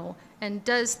not know and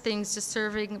does things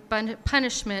deserving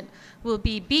punishment will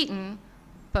be beaten,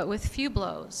 but with few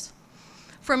blows.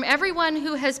 From everyone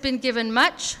who has been given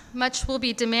much, much will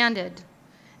be demanded.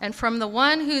 And from the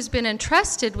one who's been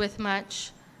entrusted with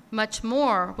much, much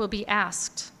more will be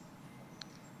asked.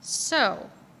 So,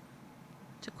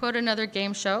 to quote another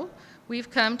game show, we've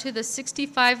come to the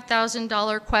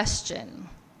 $65,000 question.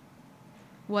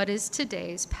 What is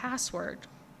today's password?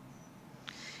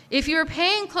 If you're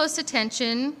paying close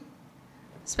attention,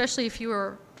 especially if you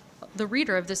were the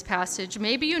reader of this passage,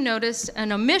 maybe you noticed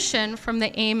an omission from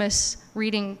the Amos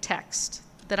reading text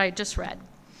that I just read.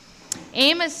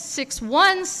 Amos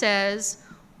 6:1 says,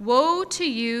 "Woe to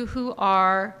you who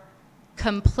are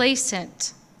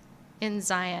complacent in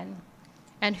Zion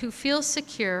and who feel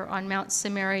secure on Mount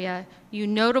Samaria, you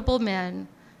notable men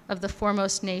of the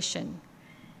foremost nation."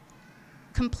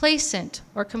 Complacent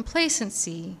or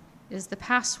complacency is the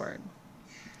password.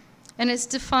 And it's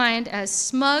defined as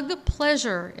smug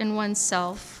pleasure in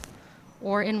oneself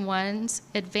or in one's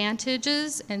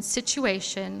advantages and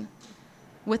situation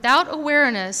without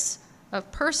awareness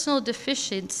of personal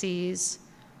deficiencies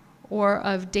or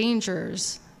of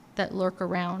dangers that lurk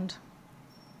around.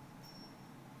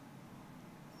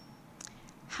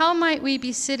 How might we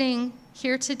be sitting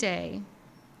here today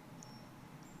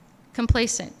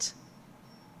complacent?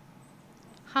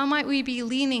 How might we be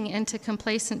leaning into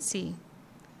complacency?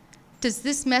 Does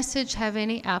this message have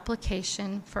any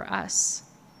application for us?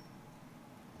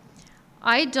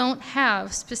 I don't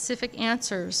have specific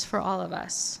answers for all of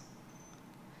us.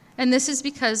 And this is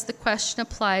because the question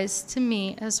applies to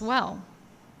me as well,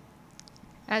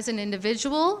 as an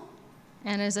individual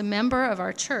and as a member of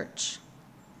our church.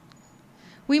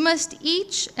 We must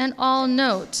each and all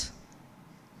note,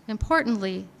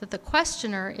 importantly, that the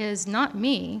questioner is not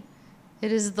me,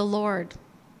 it is the Lord.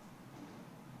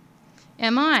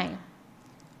 Am I?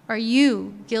 Are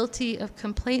you guilty of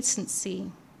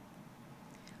complacency?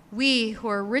 We who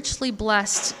are richly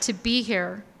blessed to be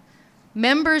here,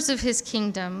 members of his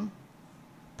kingdom,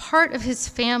 part of his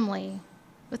family,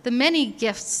 with the many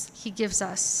gifts he gives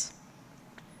us.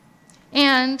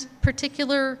 And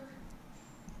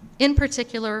in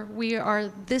particular, we are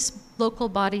this local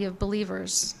body of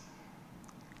believers.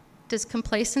 Does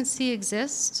complacency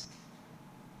exist?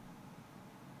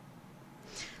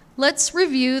 Let's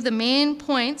review the main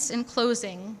points in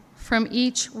closing from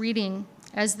each reading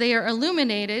as they are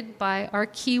illuminated by our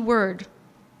key word.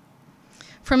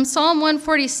 From Psalm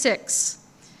 146,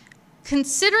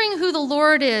 considering who the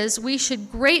Lord is, we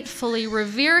should gratefully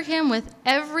revere him with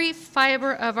every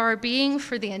fiber of our being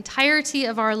for the entirety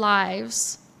of our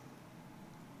lives.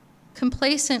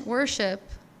 Complacent worship,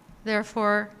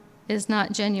 therefore, is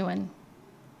not genuine.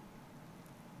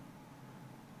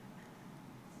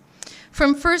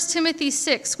 From 1 Timothy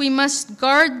 6, we must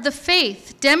guard the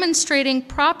faith, demonstrating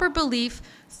proper belief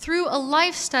through a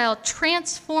lifestyle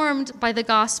transformed by the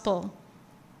gospel.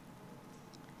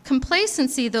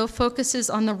 Complacency, though, focuses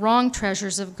on the wrong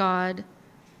treasures of God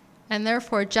and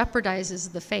therefore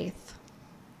jeopardizes the faith.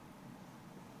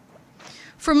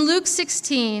 From Luke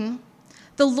 16,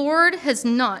 the Lord has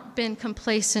not been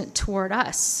complacent toward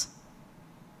us.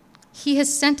 He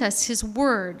has sent us his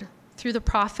word through the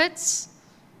prophets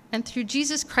and through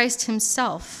Jesus Christ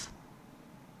himself.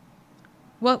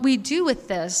 What we do with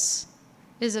this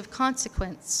is of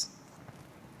consequence.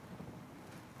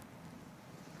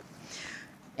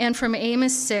 And from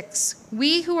Amos 6,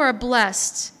 we who are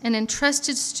blessed and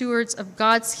entrusted stewards of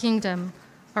God's kingdom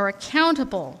are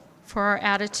accountable for our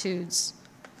attitudes,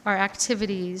 our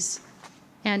activities,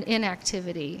 and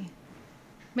inactivity.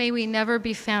 May we never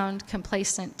be found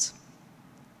complacent.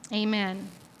 Amen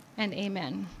and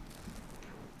amen.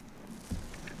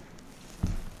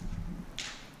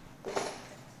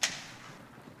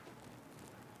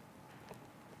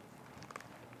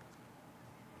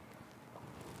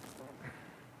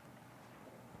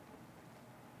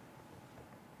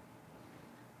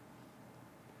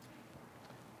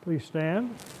 Please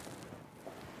stand.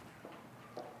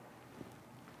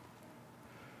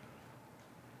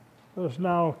 Let us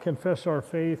now confess our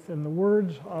faith in the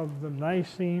words of the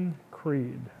Nicene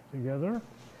Creed together.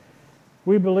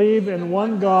 We believe in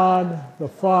one God, the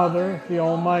Father, the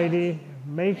Almighty,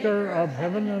 maker of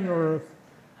heaven and earth,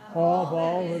 of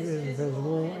all that is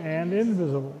visible and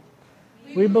invisible.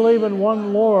 We believe in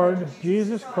one Lord,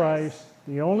 Jesus Christ,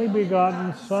 the only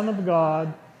begotten Son of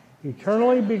God,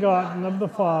 eternally begotten of the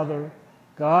Father,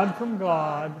 God from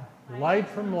God, light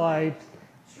from light,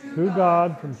 true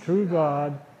God from true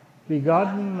God,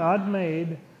 begotten, not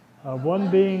made, of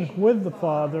one being with the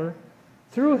Father.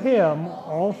 Through him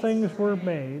all things were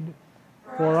made.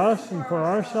 For us and for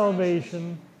our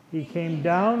salvation he came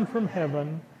down from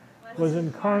heaven, was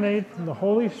incarnate from the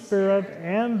Holy Spirit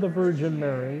and the Virgin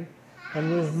Mary,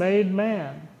 and was made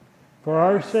man. For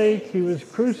our sake he was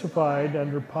crucified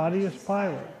under Pontius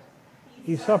Pilate.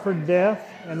 He suffered death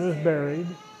and was buried.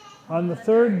 On the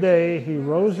third day he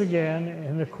rose again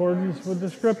in accordance with the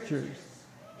Scriptures.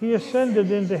 He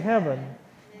ascended into heaven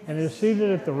and is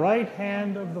seated at the right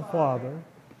hand of the Father.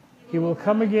 He will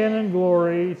come again in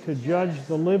glory to judge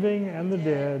the living and the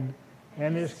dead,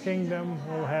 and his kingdom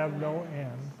will have no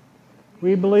end.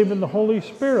 We believe in the Holy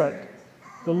Spirit,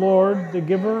 the Lord, the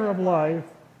giver of life,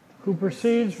 who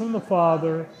proceeds from the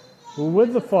Father, who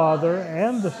with the Father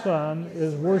and the Son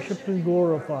is worshipped and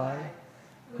glorified,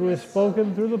 who has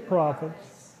spoken through the prophets.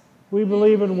 We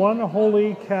believe in one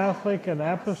holy, Catholic, and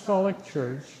Apostolic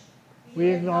Church. We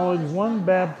acknowledge one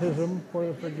baptism for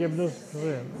the forgiveness of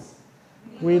sins.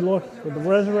 We look for the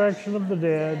resurrection of the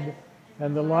dead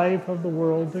and the life of the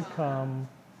world to come.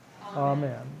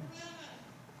 Amen.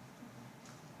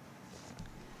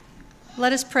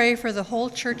 Let us pray for the whole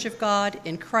Church of God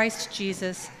in Christ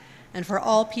Jesus and for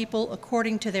all people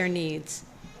according to their needs.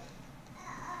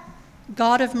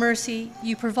 God of mercy,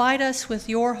 you provide us with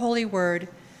your holy word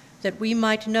that we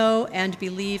might know and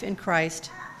believe in Christ.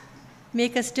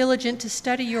 Make us diligent to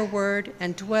study your word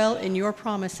and dwell in your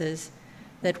promises,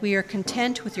 that we are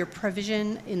content with your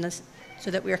provision in this, so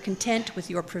that we are content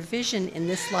with your provision in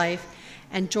this life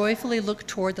and joyfully look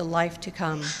toward the life to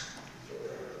come.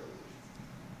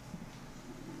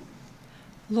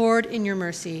 Lord, in your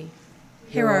mercy,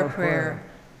 hear our prayer.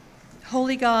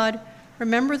 Holy God,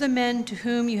 remember the men to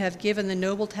whom you have given the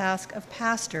noble task of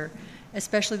pastor,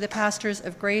 especially the pastors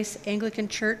of Grace Anglican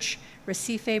Church,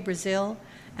 Recife, Brazil,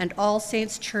 and All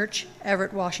Saints Church,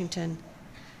 Everett, Washington.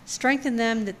 Strengthen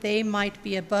them that they might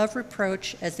be above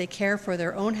reproach as they care for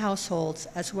their own households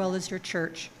as well as your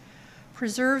church.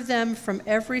 Preserve them from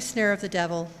every snare of the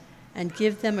devil and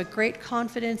give them a great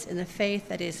confidence in the faith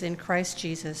that is in Christ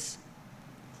Jesus.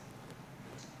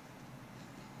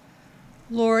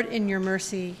 Lord, in your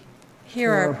mercy,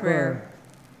 hear our prayer.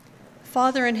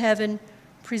 Father in heaven,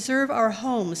 preserve our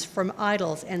homes from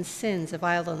idols and sins of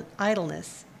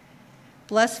idleness.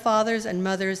 Bless fathers and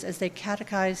mothers as they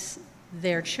catechize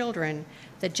their children,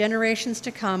 that generations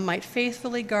to come might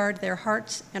faithfully guard their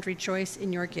hearts and rejoice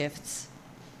in your gifts.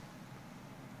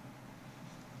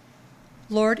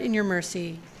 Lord, in your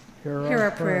mercy, hear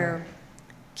our prayer.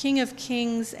 King of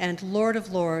kings and Lord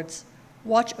of lords,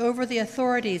 watch over the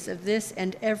authorities of this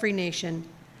and every nation.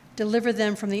 Deliver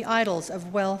them from the idols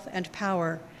of wealth and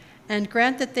power, and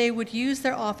grant that they would use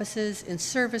their offices in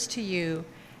service to you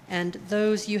and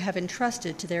those you have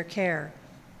entrusted to their care.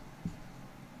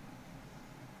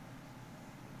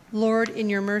 Lord, in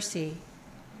your mercy,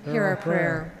 hear our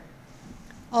prayer.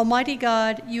 Almighty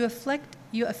God, you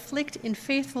afflict in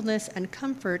faithfulness and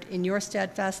comfort in your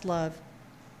steadfast love.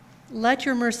 Let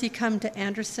your mercy come to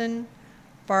Anderson,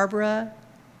 Barbara,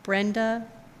 Brenda,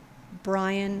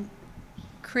 Brian,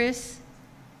 Chris,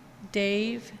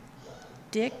 Dave,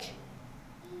 Dick,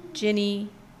 Ginny,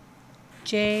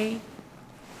 Jay,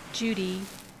 Judy,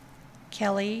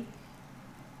 Kelly,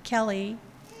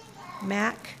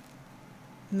 Mac,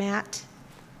 Matt,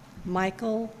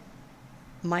 Michael,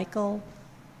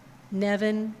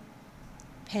 Nevin,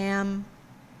 Pam,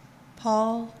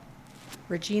 Paul,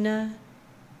 Regina,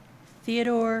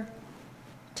 Theodore,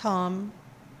 Tom,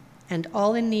 and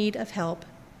all in need of help,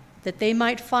 that they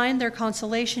might find their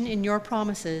consolation in your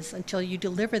promises until you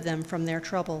deliver them from their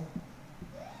trouble.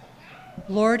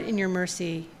 Lord, in your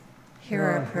mercy, hear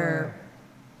our prayer.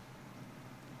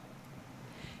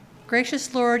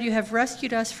 Gracious Lord, you have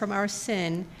rescued us from our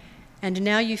sin, and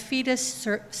now you feed us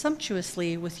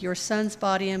sumptuously with your Son's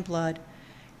body and blood.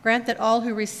 Grant that all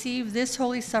who receive this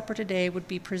Holy Supper today would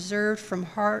be preserved from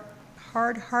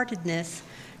hard-heartedness,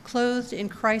 clothed in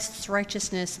Christ's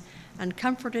righteousness, and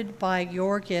comforted by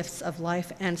your gifts of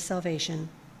life and salvation.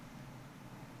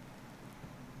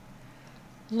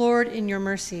 Lord, in your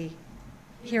mercy,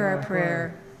 hear our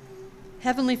prayer.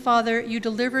 Heavenly Father, you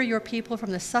deliver your people from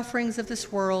the sufferings of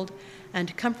this world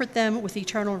and comfort them with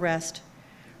eternal rest.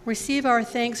 Receive our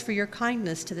thanks for your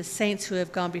kindness to the saints who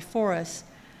have gone before us,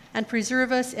 and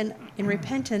preserve us in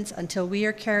repentance until we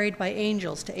are carried by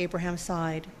angels to Abraham's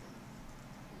side.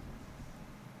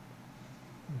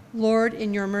 Lord,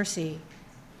 in your mercy,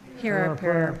 hear our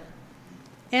prayer.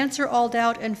 Answer all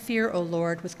doubt and fear, O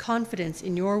Lord, with confidence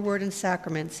in your word and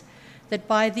sacraments, that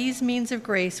by these means of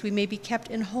grace we may be kept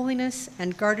in holiness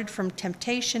and guarded from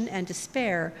temptation and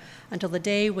despair until the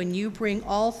day when you bring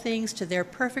all things to their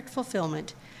perfect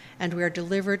fulfillment and we are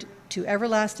delivered to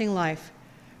everlasting life.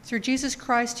 Through Jesus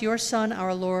Christ, your Son,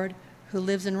 our Lord, who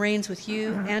lives and reigns with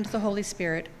you and the Holy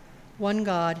Spirit, one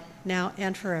God, now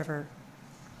and forever.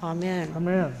 Amen.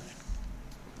 Amen.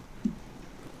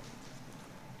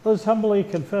 Let us humbly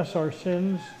confess our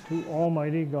sins to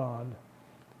Almighty God.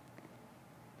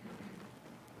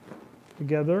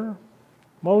 Together,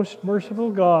 most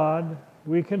merciful God,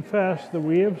 we confess that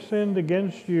we have sinned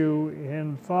against you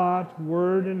in thought,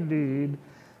 word, and deed,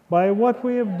 by what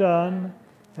we have done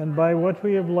and by what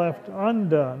we have left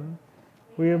undone.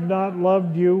 We have not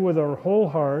loved you with our whole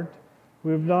heart.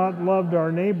 We have not loved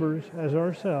our neighbors as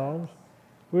ourselves.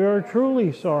 We are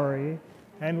truly sorry,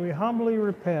 and we humbly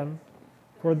repent.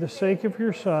 For the sake of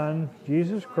your Son,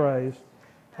 Jesus Christ,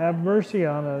 have mercy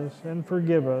on us and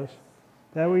forgive us,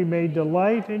 that we may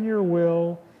delight in your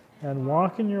will and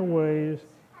walk in your ways,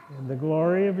 in the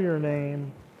glory of your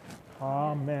name.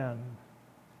 Amen.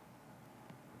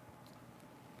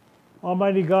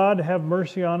 Almighty God, have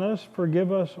mercy on us,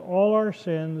 forgive us all our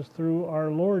sins through our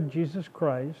Lord Jesus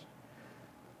Christ.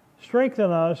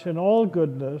 Strengthen us in all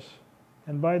goodness,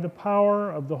 and by the power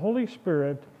of the Holy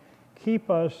Spirit,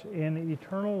 keep us in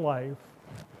eternal life.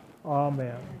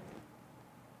 Amen.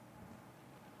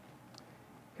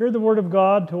 Hear the word of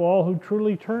God to all who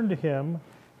truly turn to him.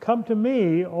 Come to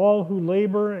me, all who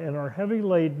labor and are heavy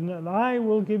laden, and I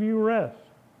will give you rest.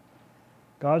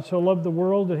 God so loved the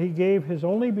world that he gave his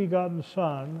only begotten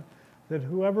Son, that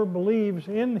whoever believes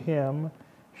in him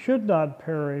should not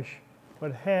perish,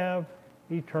 but have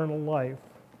eternal life.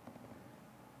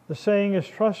 The saying is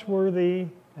trustworthy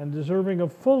and deserving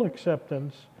of full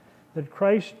acceptance, that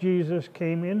Christ Jesus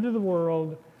came into the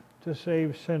world to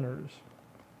save sinners.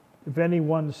 If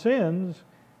anyone sins,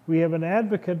 we have an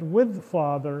advocate with the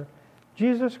Father,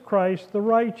 Jesus Christ the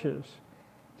righteous.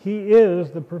 He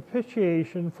is the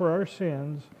propitiation for our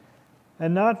sins,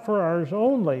 and not for ours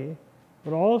only,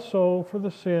 but also for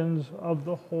the sins of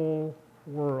the whole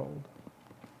world.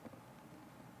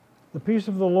 The peace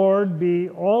of the Lord be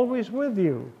always with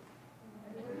you.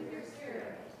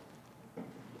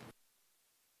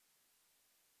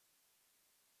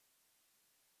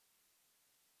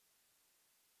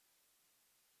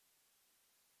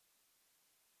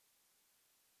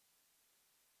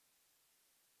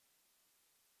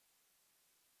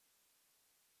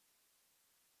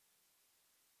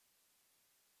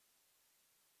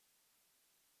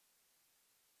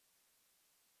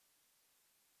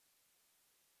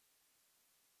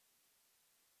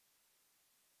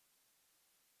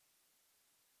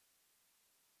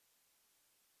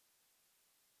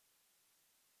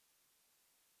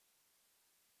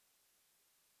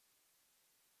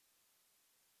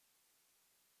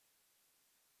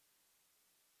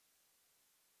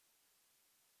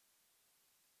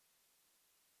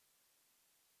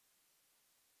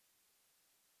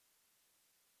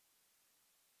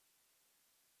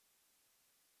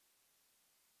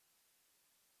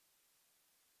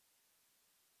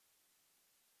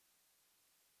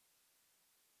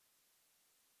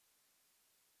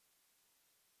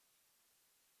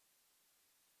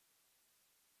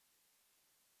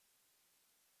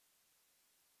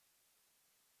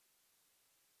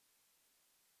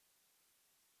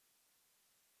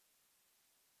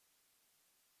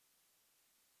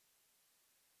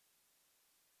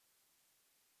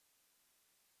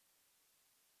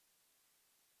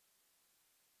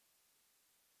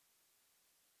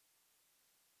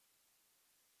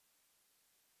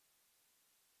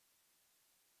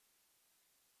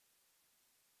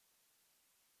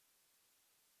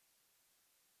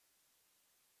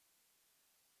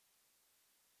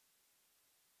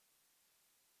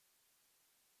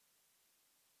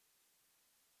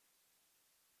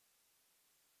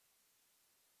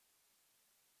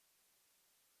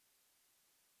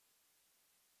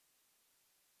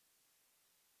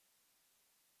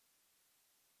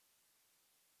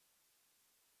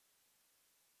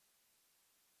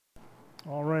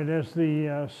 All right, as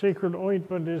the sacred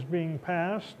ointment is being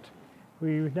passed,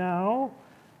 we now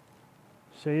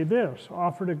say this: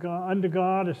 offer to God, unto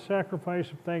God a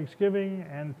sacrifice of thanksgiving,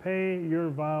 and pay your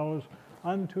vows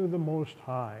unto the Most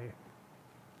High.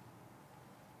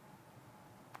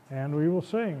 And we will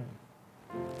sing.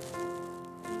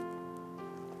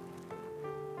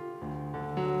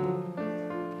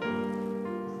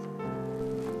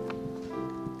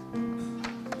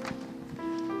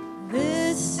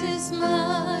 This is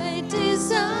my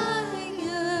desire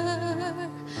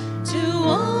to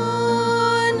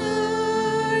honor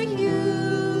you,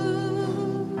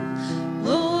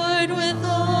 Lord, with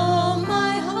all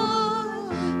my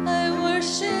heart I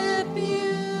worship you.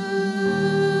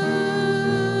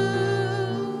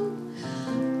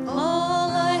 All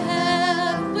I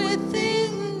have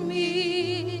within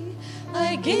me,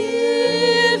 I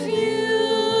give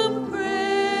you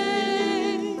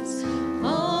praise.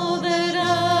 All that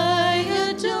I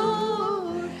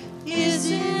adore is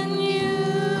in you.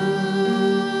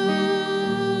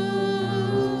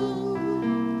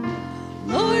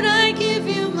 Lord, I give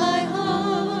you my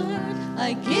heart,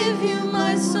 I give you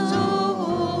my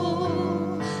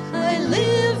soul. I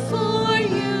live for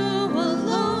you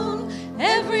alone.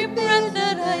 Every breath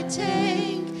that I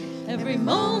take, every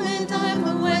moment I'm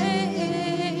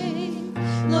awake.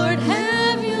 Lord,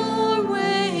 have your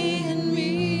way in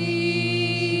me.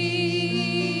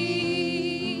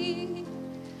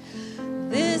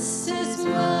 This is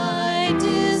my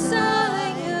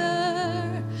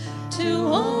desire to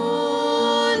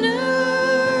honor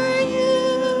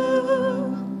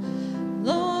you,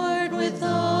 Lord, with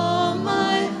all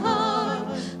my heart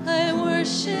I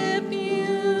worship you.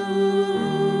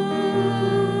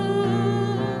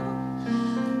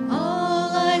 All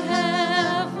I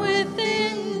have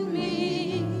within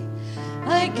me,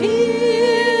 I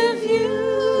give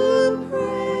you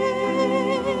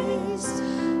praise.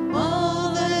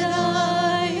 All that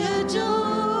I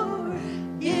adore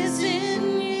is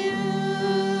in you.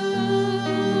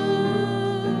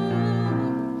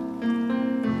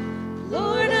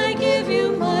 Lord, I give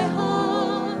you my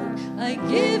heart, I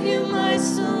give you my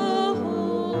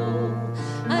soul.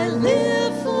 I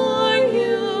live for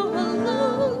you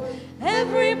alone.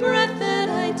 Every breath that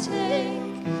I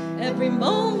take, every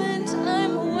moment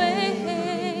I'm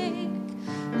awake.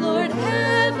 Lord,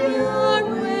 have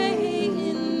your way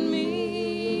in me.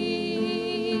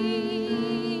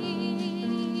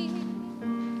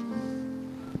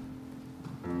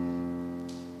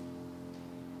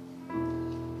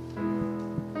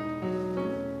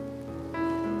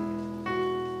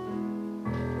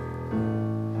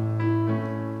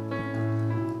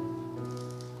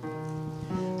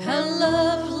 How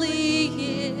lovely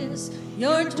is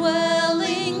your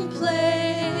dwelling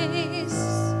place,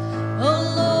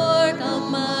 O Lord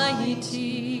Almighty.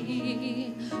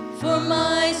 For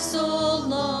my soul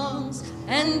longs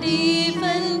and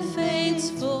even faints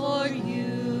for you.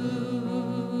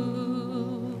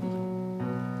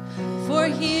 For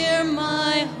here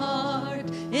my heart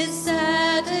is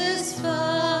satisfied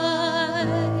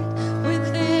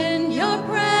within your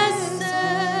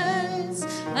presence.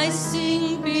 I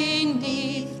sing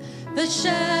beneath the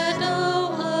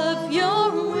shadow of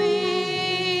your wings.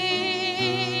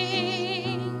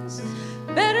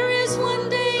 Better is one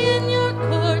day in your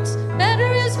courts,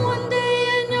 better is one day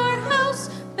in your house,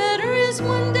 better is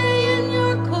one day in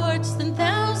your courts than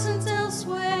thousands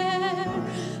elsewhere.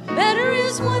 Better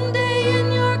is one day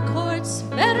in your courts,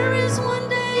 better is one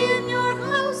day in your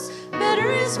house,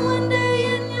 better is one day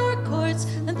in your courts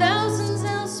than thousands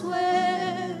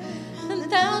elsewhere, than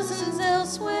thousands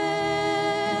elsewhere.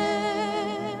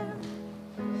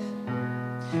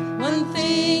 One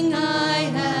thing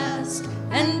I ask,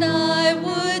 and I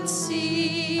would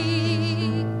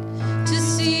seek to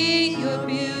see your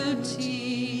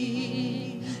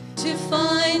beauty, to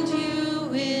find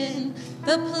you in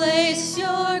the place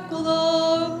your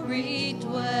glory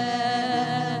dwells.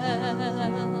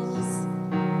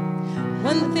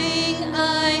 One thing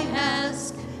I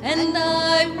ask, and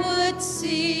I would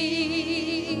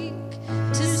seek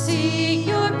to see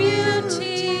your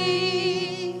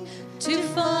beauty, to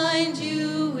find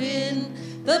you in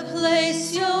the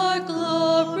place your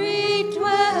glory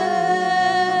dwells.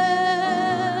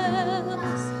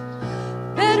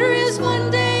 Better is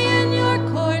one day in your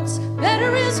courts,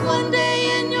 better is one day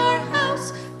in your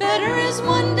house, better is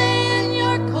one day in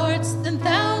your courts than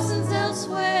thousands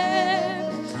elsewhere.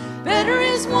 Better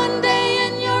is one day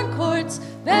in your courts,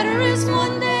 better is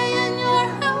one day in your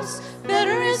house,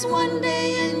 better is one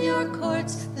day in your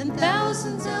courts than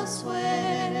thousands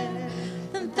elsewhere,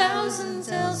 than thousands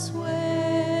elsewhere.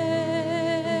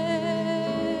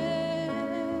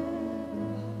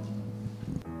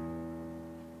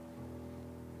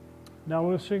 Now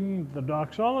we'll sing the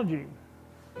doxology.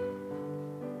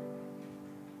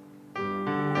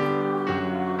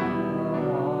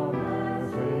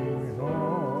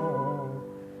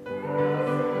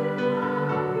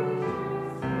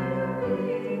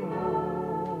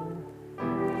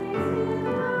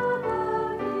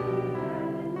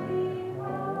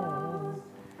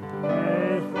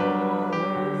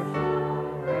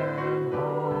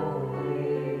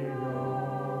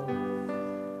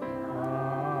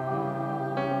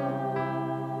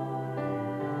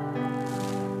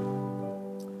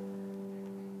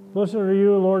 Blessed are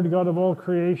you, Lord God of all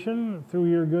creation. Through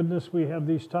your goodness we have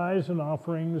these tithes and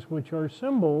offerings, which are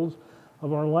symbols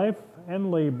of our life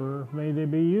and labor. May they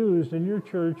be used in your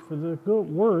church for the good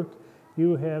work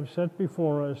you have set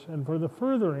before us and for the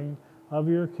furthering of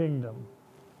your kingdom.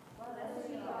 Blessed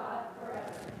be God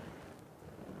forever.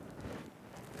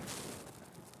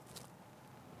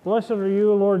 Blessed are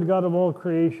you, Lord God of all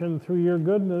creation. Through your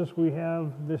goodness we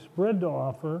have this bread to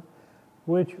offer,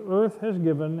 which earth has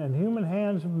given and human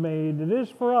hands have made. It is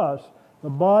for us the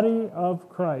body of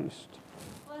Christ.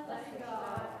 Blessed be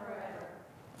God forever.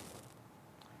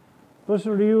 Blessed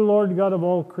are you, Lord God of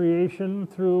all creation.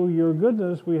 Through your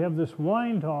goodness we have this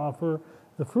wine to offer,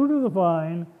 the fruit of the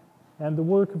vine and the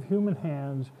work of human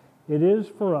hands. It is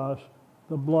for us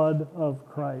the blood of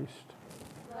Christ.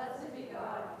 Blessed be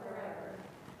God forever.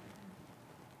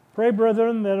 Pray,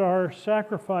 brethren, that our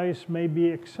sacrifice may be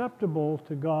acceptable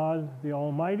to God, the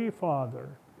Almighty Father.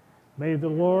 May the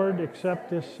Lord accept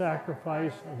this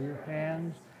sacrifice of your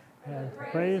hands and to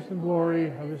praise and glory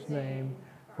of his name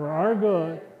for our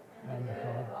good and the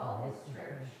good of all his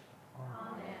church.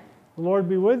 Amen. The Lord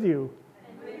be with you.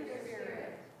 And with your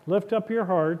spirit. Lift up your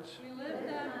hearts. We lift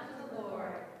them to the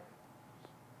Lord.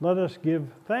 Let us give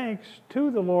thanks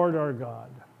to the Lord our God.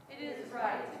 It is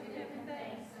right to give him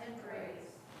thanks and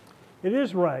praise. It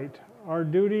is right, our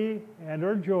duty and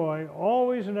our joy,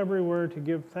 always and everywhere to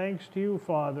give thanks to you,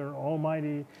 Father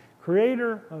Almighty,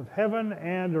 Creator of heaven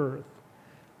and earth.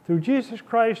 Through Jesus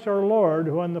Christ our Lord,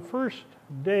 who on the first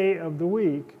day of the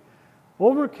week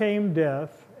overcame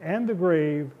death and the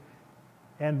grave,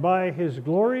 and by his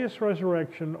glorious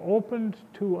resurrection opened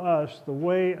to us the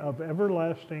way of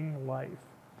everlasting life.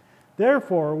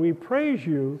 Therefore we praise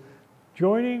you,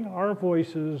 joining our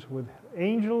voices with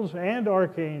angels and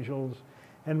archangels,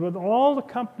 and with all the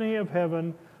company of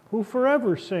heaven, who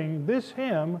forever sing this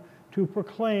hymn to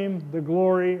proclaim the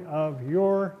glory of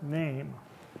your name.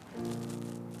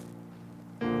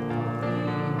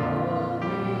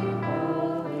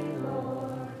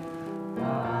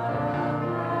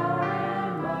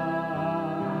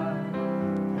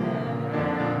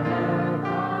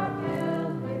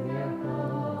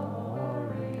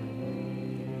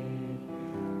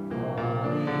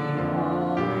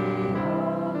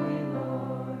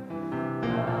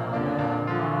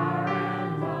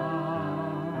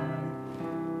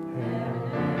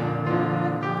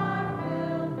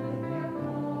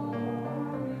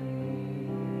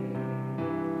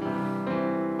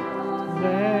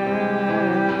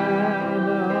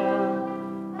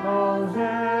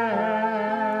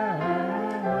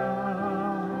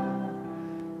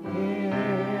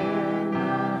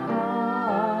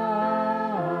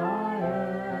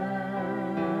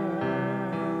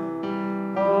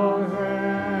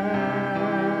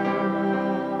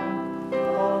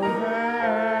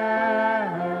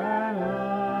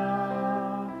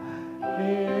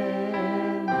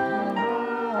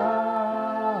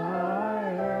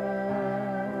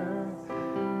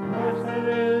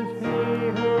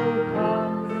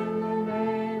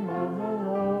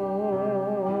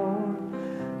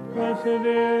 Blessed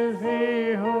is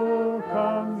he who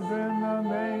comes in the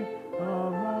name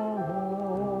of the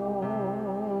Lord.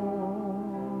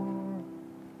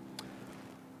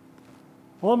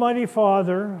 Almighty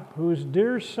Father, whose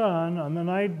dear Son, on the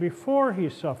night before he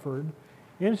suffered,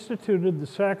 instituted the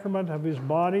sacrament of his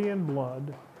body and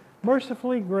blood,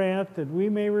 mercifully grant that we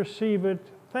may receive it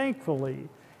thankfully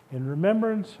in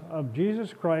remembrance of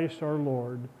Jesus Christ our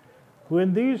Lord, who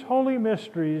in these holy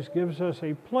mysteries gives us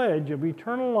a pledge of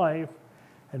eternal life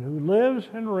and who lives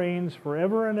and reigns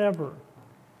forever and ever.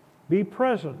 Be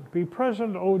present,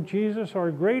 O Jesus, our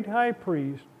great high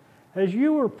priest, as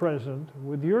you were present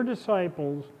with your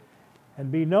disciples,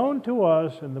 and be known to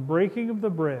us in the breaking of the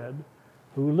bread,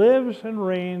 who lives and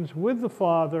reigns with the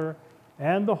Father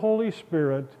and the Holy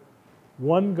Spirit,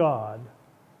 one God.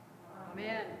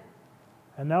 Amen.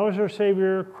 And now as our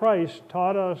Savior Christ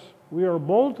taught us, we are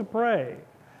bold to pray,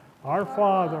 Our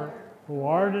Father, who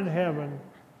art in heaven,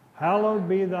 hallowed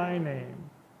be thy name.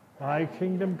 Thy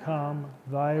kingdom come,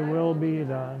 thy will be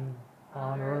done,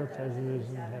 on earth as it is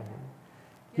in heaven.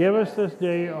 Give us this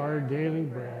day our daily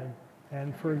bread,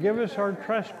 and forgive us our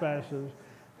trespasses,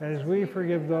 as we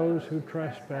forgive those who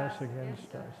trespass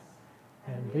against us.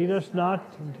 And lead us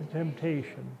not into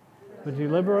temptation, but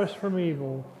deliver us from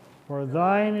evil. For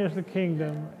thine is the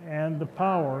kingdom, and the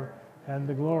power, and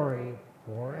the glory,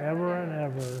 forever and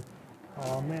ever.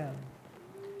 Amen.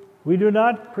 We do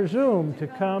not presume to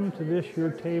come to this your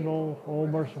table, O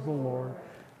merciful Lord,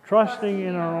 trusting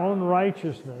in our own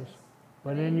righteousness,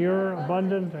 but in your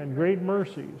abundant and great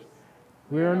mercies.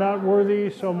 We are not worthy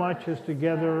so much as to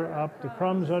gather up the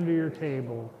crumbs under your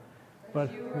table,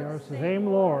 but you are the same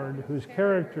Lord, whose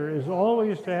character is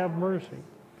always to have mercy.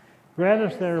 Grant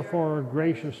us, therefore,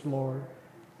 gracious Lord,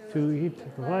 to eat the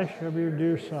flesh of your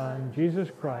dear Son, Jesus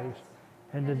Christ,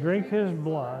 and to drink his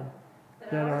blood,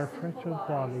 that our precious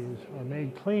bodies are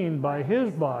made clean by his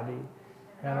body,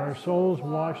 and our souls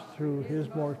washed through his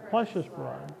most precious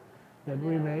blood, that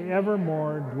we may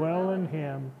evermore dwell in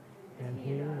him and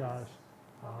he in us.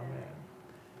 Amen.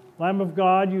 Lamb of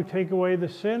God, you take away the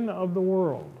sin of the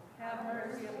world. Have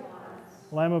mercy upon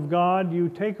us. Lamb of God, you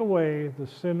take away the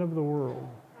sin of the world.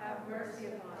 Have mercy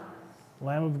upon us.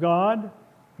 Lamb of God,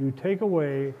 you take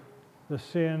away the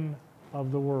sin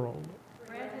of the world.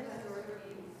 Grant us your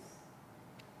peace.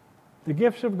 The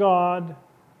gifts of God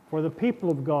for the people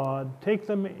of God, take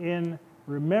them in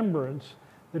remembrance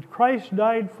that Christ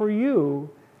died for you,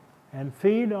 and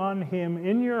feed on him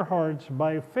in your hearts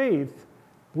by faith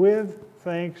with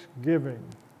thanksgiving.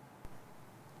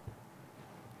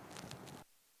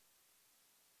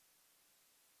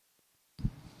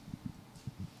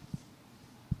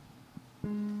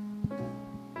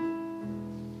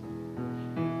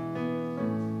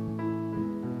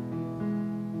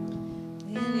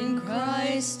 In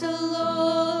Christ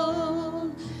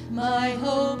alone, my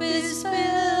hope is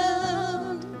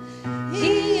found.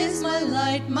 He is my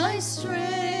light, my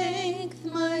strength,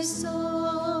 my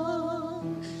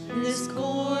song. This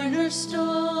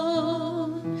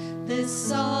cornerstone, this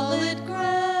solid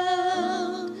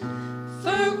ground,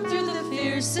 firm through the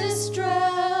fiercest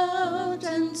drought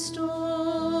and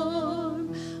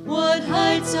storm. What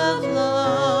heights of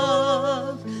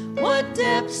love, what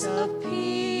depths of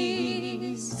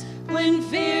peace, when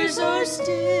fears are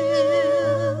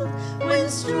stilled, when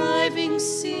striving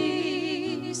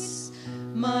cease.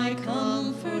 My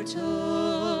comforter,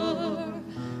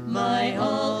 my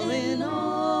all in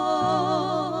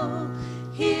all,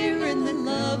 here in the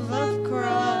love of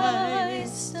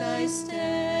Christ I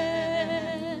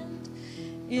stand.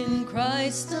 In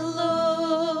Christ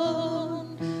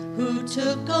alone, who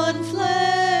took on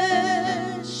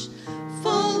flesh,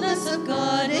 fullness of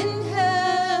God in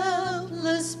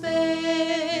helpless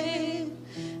babe,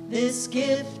 this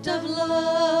gift of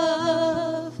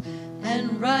love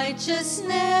and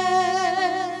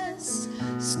righteousness,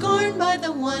 scorned by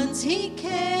the ones he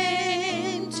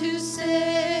came to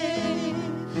save,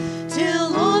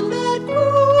 till on that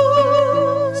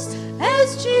cross,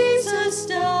 as Jesus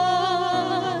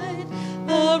died,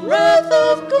 the wrath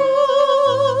of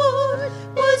God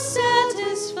was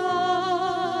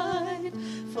satisfied.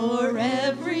 For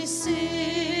every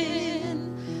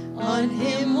sin on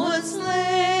him was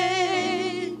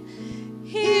laid.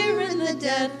 Here in the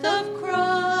death of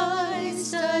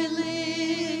Christ I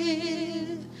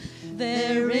live.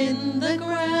 There in the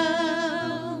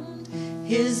ground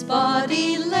his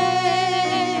body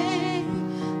lay,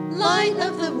 light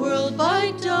of the world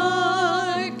by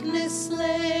darkness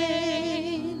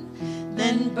slain.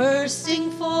 Then bursting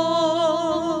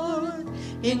forth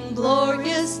in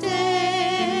glorious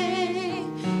day,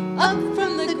 up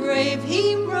from the grave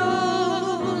he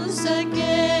rose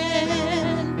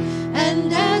again.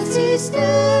 And as he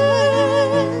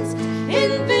stands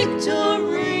in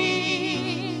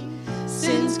victory,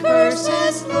 sin's curse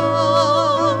has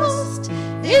lost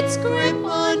its grip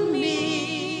on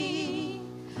me.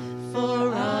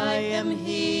 For I am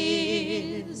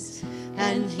his,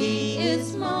 and he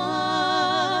is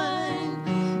mine,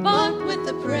 bought with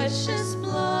the precious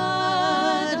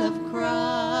blood of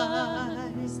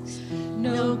Christ.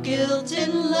 No guilt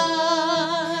in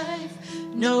life,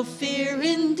 no fear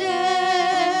in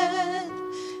death.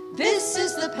 This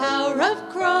is the power of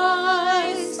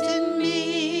Christ in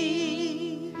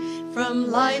me.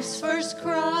 From life's first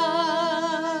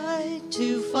cry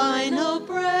to final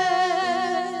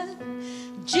breath,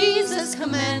 Jesus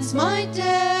commands my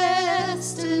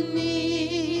destiny.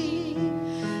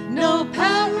 No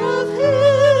power of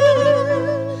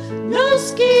hell, no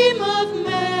scheme of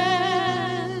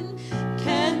man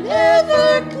can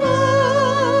ever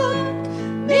pluck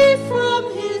me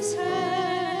from his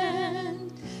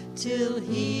hand, till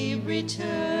he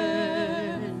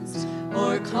returns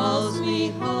or calls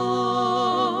me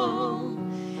home.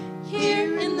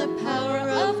 Here in the power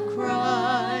of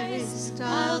Christ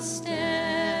I'll stand.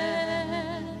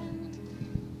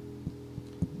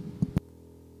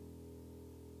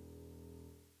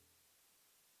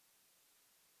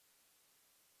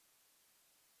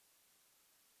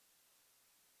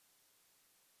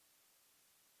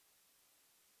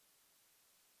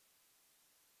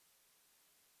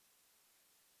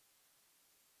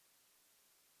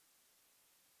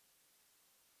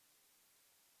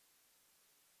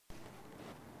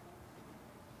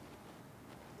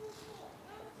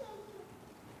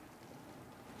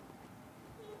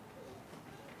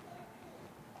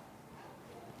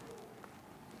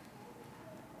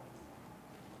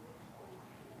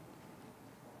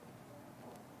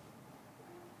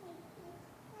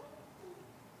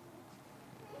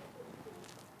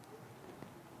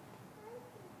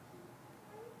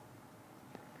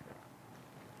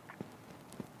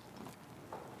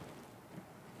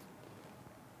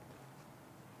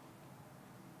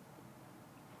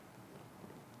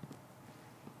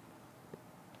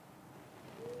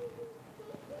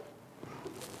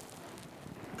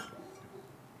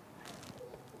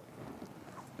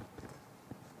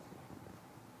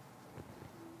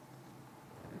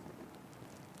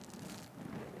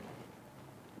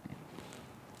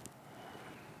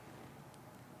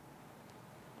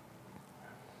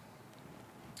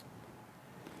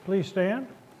 Please stand.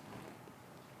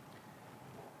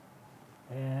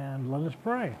 And let us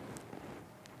pray.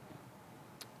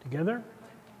 Together.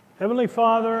 Heavenly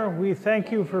Father, we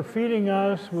thank you for feeding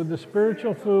us with the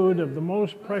spiritual food of the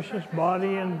most precious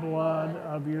body and blood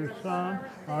of your Son,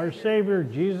 our Savior,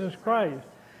 Jesus Christ,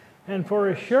 and for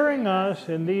assuring us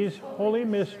in these holy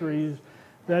mysteries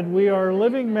that we are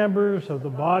living members of the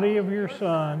body of your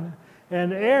Son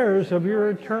and heirs of your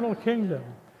eternal kingdom.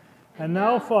 And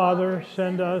now, Father,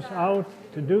 send us out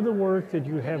to do the work that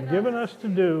you have given us to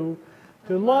do,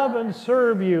 to love and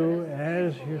serve you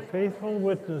as your faithful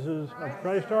witnesses of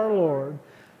Christ our Lord.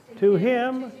 To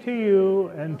him, to you,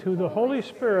 and to the Holy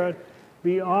Spirit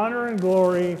be honor and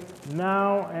glory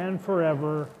now and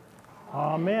forever.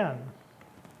 Amen.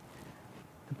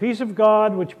 The peace of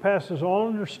God, which passes all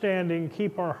understanding,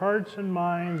 keep our hearts and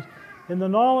minds in the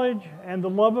knowledge and the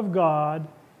love of God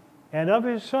and of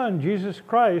his Son, Jesus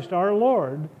Christ, our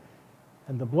Lord,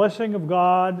 and the blessing of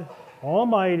God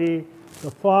Almighty,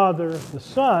 the Father, the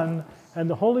Son, and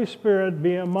the Holy Spirit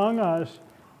be among us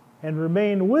and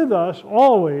remain with us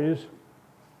always.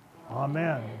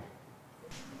 Amen.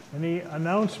 Any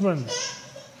announcements?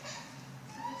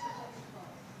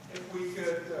 If we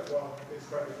could, well, it's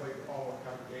practically all of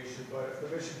congregation, but if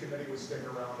the mission committee would stick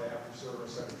around after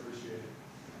service, I'd appreciate it.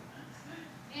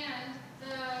 And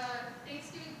the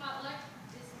Thanksgiving potluck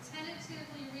is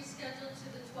tentatively rescheduled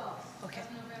to the 12th Okay.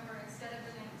 of November instead of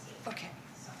the 19th. Okay.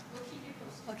 So we'll keep you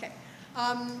posted. Okay.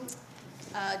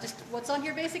 Just what's on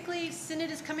here basically,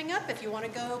 Synod is coming up. If you want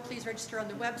to go, please register on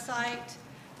the website.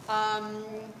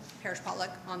 Parish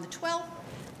potluck on the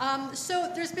 12th. So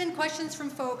there's been questions from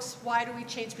folks, why do we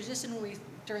change position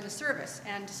during the service?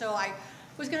 And so I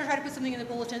was going to try to put something in the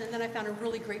bulletin, and then I found a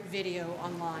really great video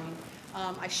online.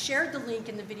 I shared the link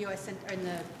in the video I sent, in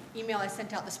the email I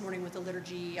sent out this morning with the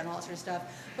liturgy and all that sort of stuff.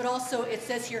 But also it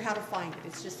says here how to find it.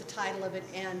 It's just the title of it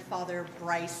and Father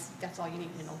Bryce. That's all you need,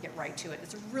 and I'll get right to it.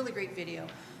 It's a really great video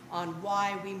on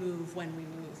why we move when we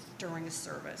move during a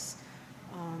service.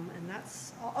 And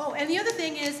that's all. Oh, and the other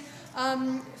thing is,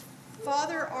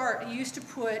 Father Art used to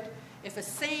put, if a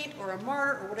saint or a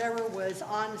martyr or whatever was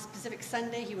on a specific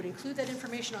Sunday, he would include that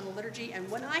information on the liturgy. And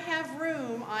when I have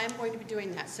room, I'm going to be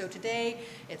doing that. So today,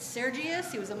 it's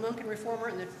Sergius. He was a monk and reformer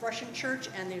in the Russian church,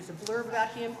 and there's a blurb about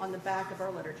him on the back of our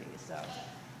liturgy. So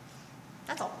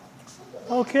that's all.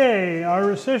 Okay, our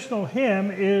recessional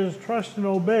hymn is Trust and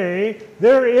Obey.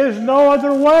 There is no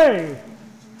other way.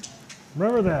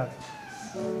 Remember that.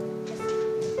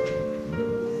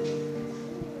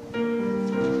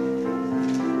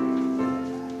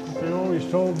 They always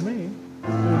told me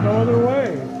there's no other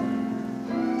way.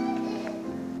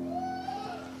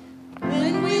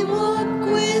 When we walk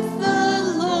with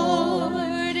the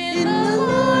Lord in the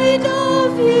light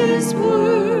of his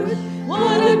word,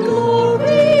 what a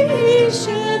glory he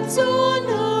sheds on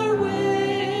our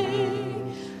way.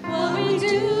 While we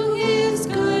do his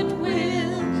good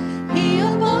will, he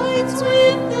abides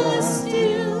with us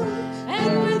still,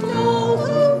 and with all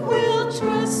who will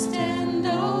trust and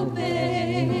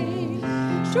obey.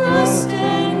 Trust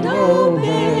and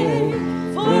obey,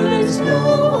 for there's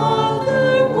no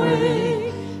other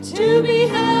way to be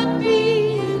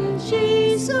happy in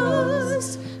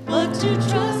Jesus but to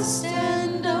trust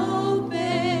and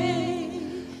obey.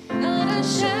 Not a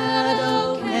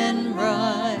shadow can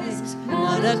rise,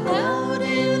 not a cloud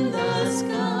in the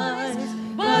skies,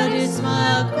 but his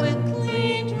smile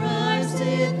quickly drives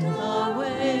it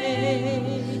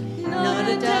away. Not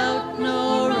a doubt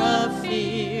nor a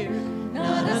fear,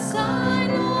 not a sigh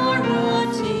nor a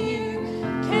tear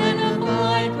can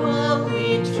abide while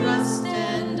we trust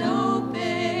and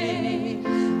obey.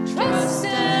 Trust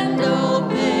and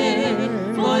obey,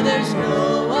 for there's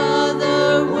no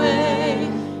other way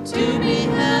to be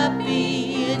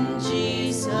happy in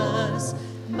Jesus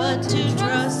but to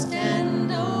trust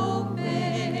and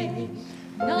obey.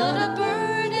 Not a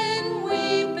burden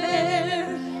we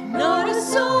bear, not a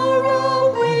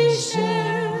sorrow we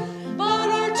share, but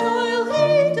our toil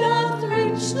he doth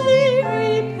richly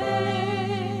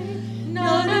repay.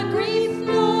 Not a grief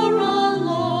nor a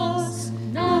loss,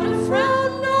 not a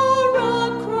frown nor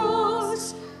a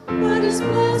cross, but is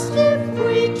blessed if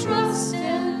we trust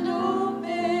and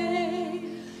obey.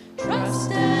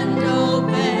 Trust and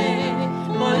obey,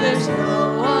 for there's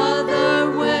no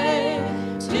other way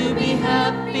to be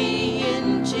happy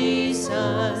in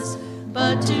Jesus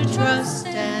but to trust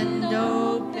and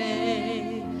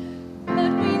obey.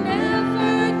 But we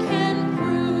never can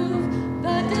prove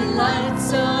the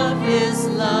delights of his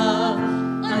love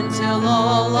until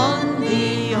all on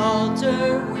the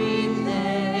altar we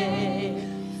lay.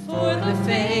 For the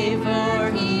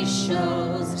favor he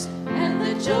shows and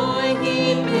the joy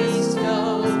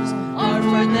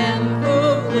them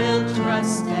who will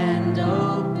trust and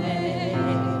obey.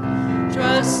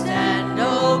 Trust and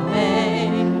obey,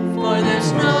 for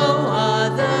there's no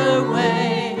other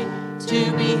way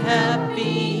to be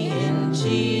happy in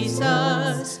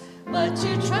Jesus, but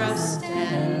to trust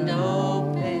and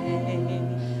obey.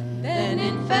 Then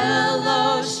in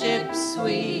fellowship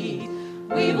sweet,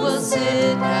 we will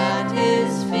sit at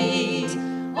his feet,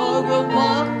 or we'll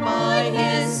walk by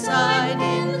his side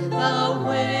in the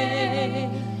way.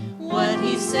 What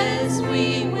he says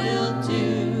we will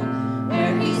do,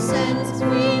 where he sends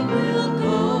we will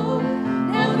go.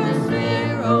 Now there's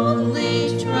there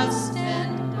only trust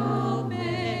and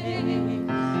obey.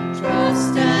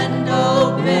 Trust and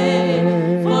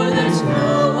obey, for there's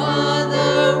no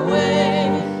other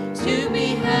way to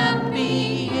be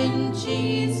happy in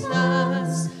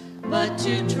Jesus, but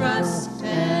to trust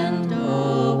and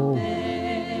obey.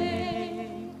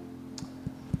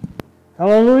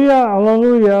 Hallelujah,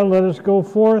 hallelujah. Let us go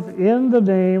forth in the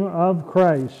name of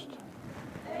Christ.